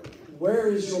 where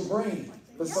is your brain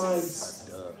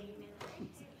besides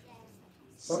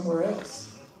somewhere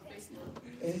else?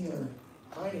 In your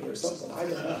hiney or something. I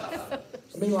don't know.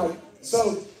 I mean, like,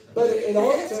 so, but it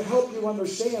ought to help you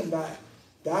understand that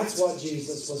that's what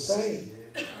Jesus was saying.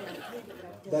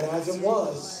 That as it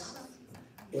was,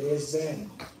 it is then.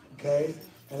 Okay?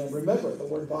 And then remember the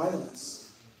word violence.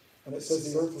 And it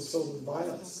says the earth was filled with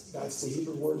violence. That's the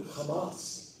Hebrew word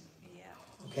Hamas.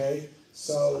 Okay?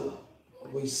 So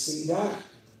we see that.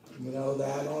 You know,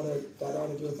 that ought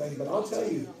to do a thing. But I'll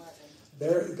tell you,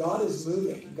 God is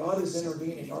moving. God is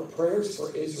intervening. Our prayers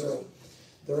for Israel,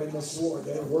 they're in this war.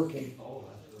 They're working.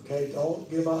 Okay? Don't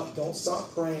give up. Don't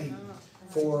stop praying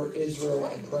for Israel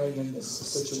and praying in this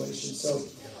situation. So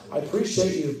I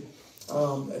appreciate you.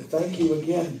 And thank you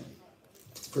again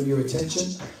for your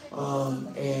attention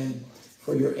and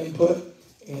for your input.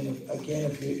 And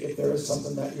again, if there is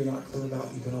something that you're not clear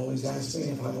about, you can always ask me.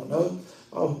 If I don't know,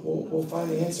 we'll find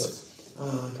the answer.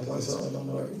 Because I certainly don't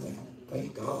know everything.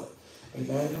 Thank God.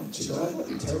 Amen. Aren't you glad? What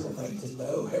a terrible thing to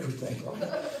know everything,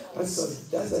 right?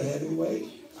 That's a heavy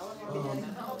weight.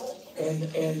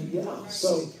 And yeah,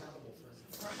 so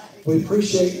we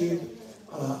appreciate you.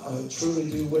 I truly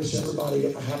do wish everybody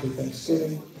a happy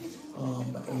Thanksgiving.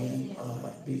 And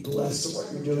be blessed at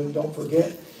what you're doing. Don't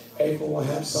forget, April will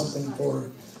have something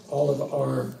for all of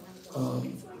our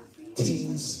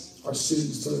teens, our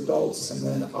students to adults, and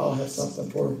then I'll have something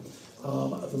for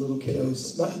the little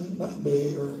kiddos. Nothing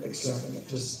big or extravagant.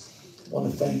 Just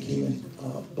want to thank you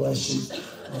and bless you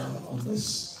on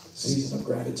this season of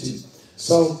gratitude.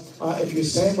 So if you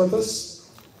stand with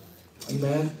us,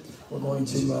 amen, we're going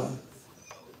to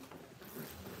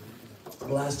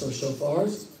blast our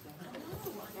shofars.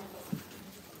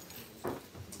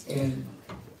 And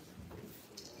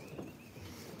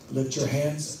lift your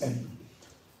hands and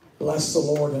bless the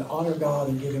Lord and honor God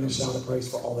and give Him a shout of praise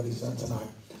for all that He's done tonight.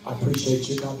 I appreciate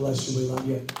you. God bless you. We love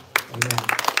you.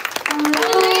 Amen.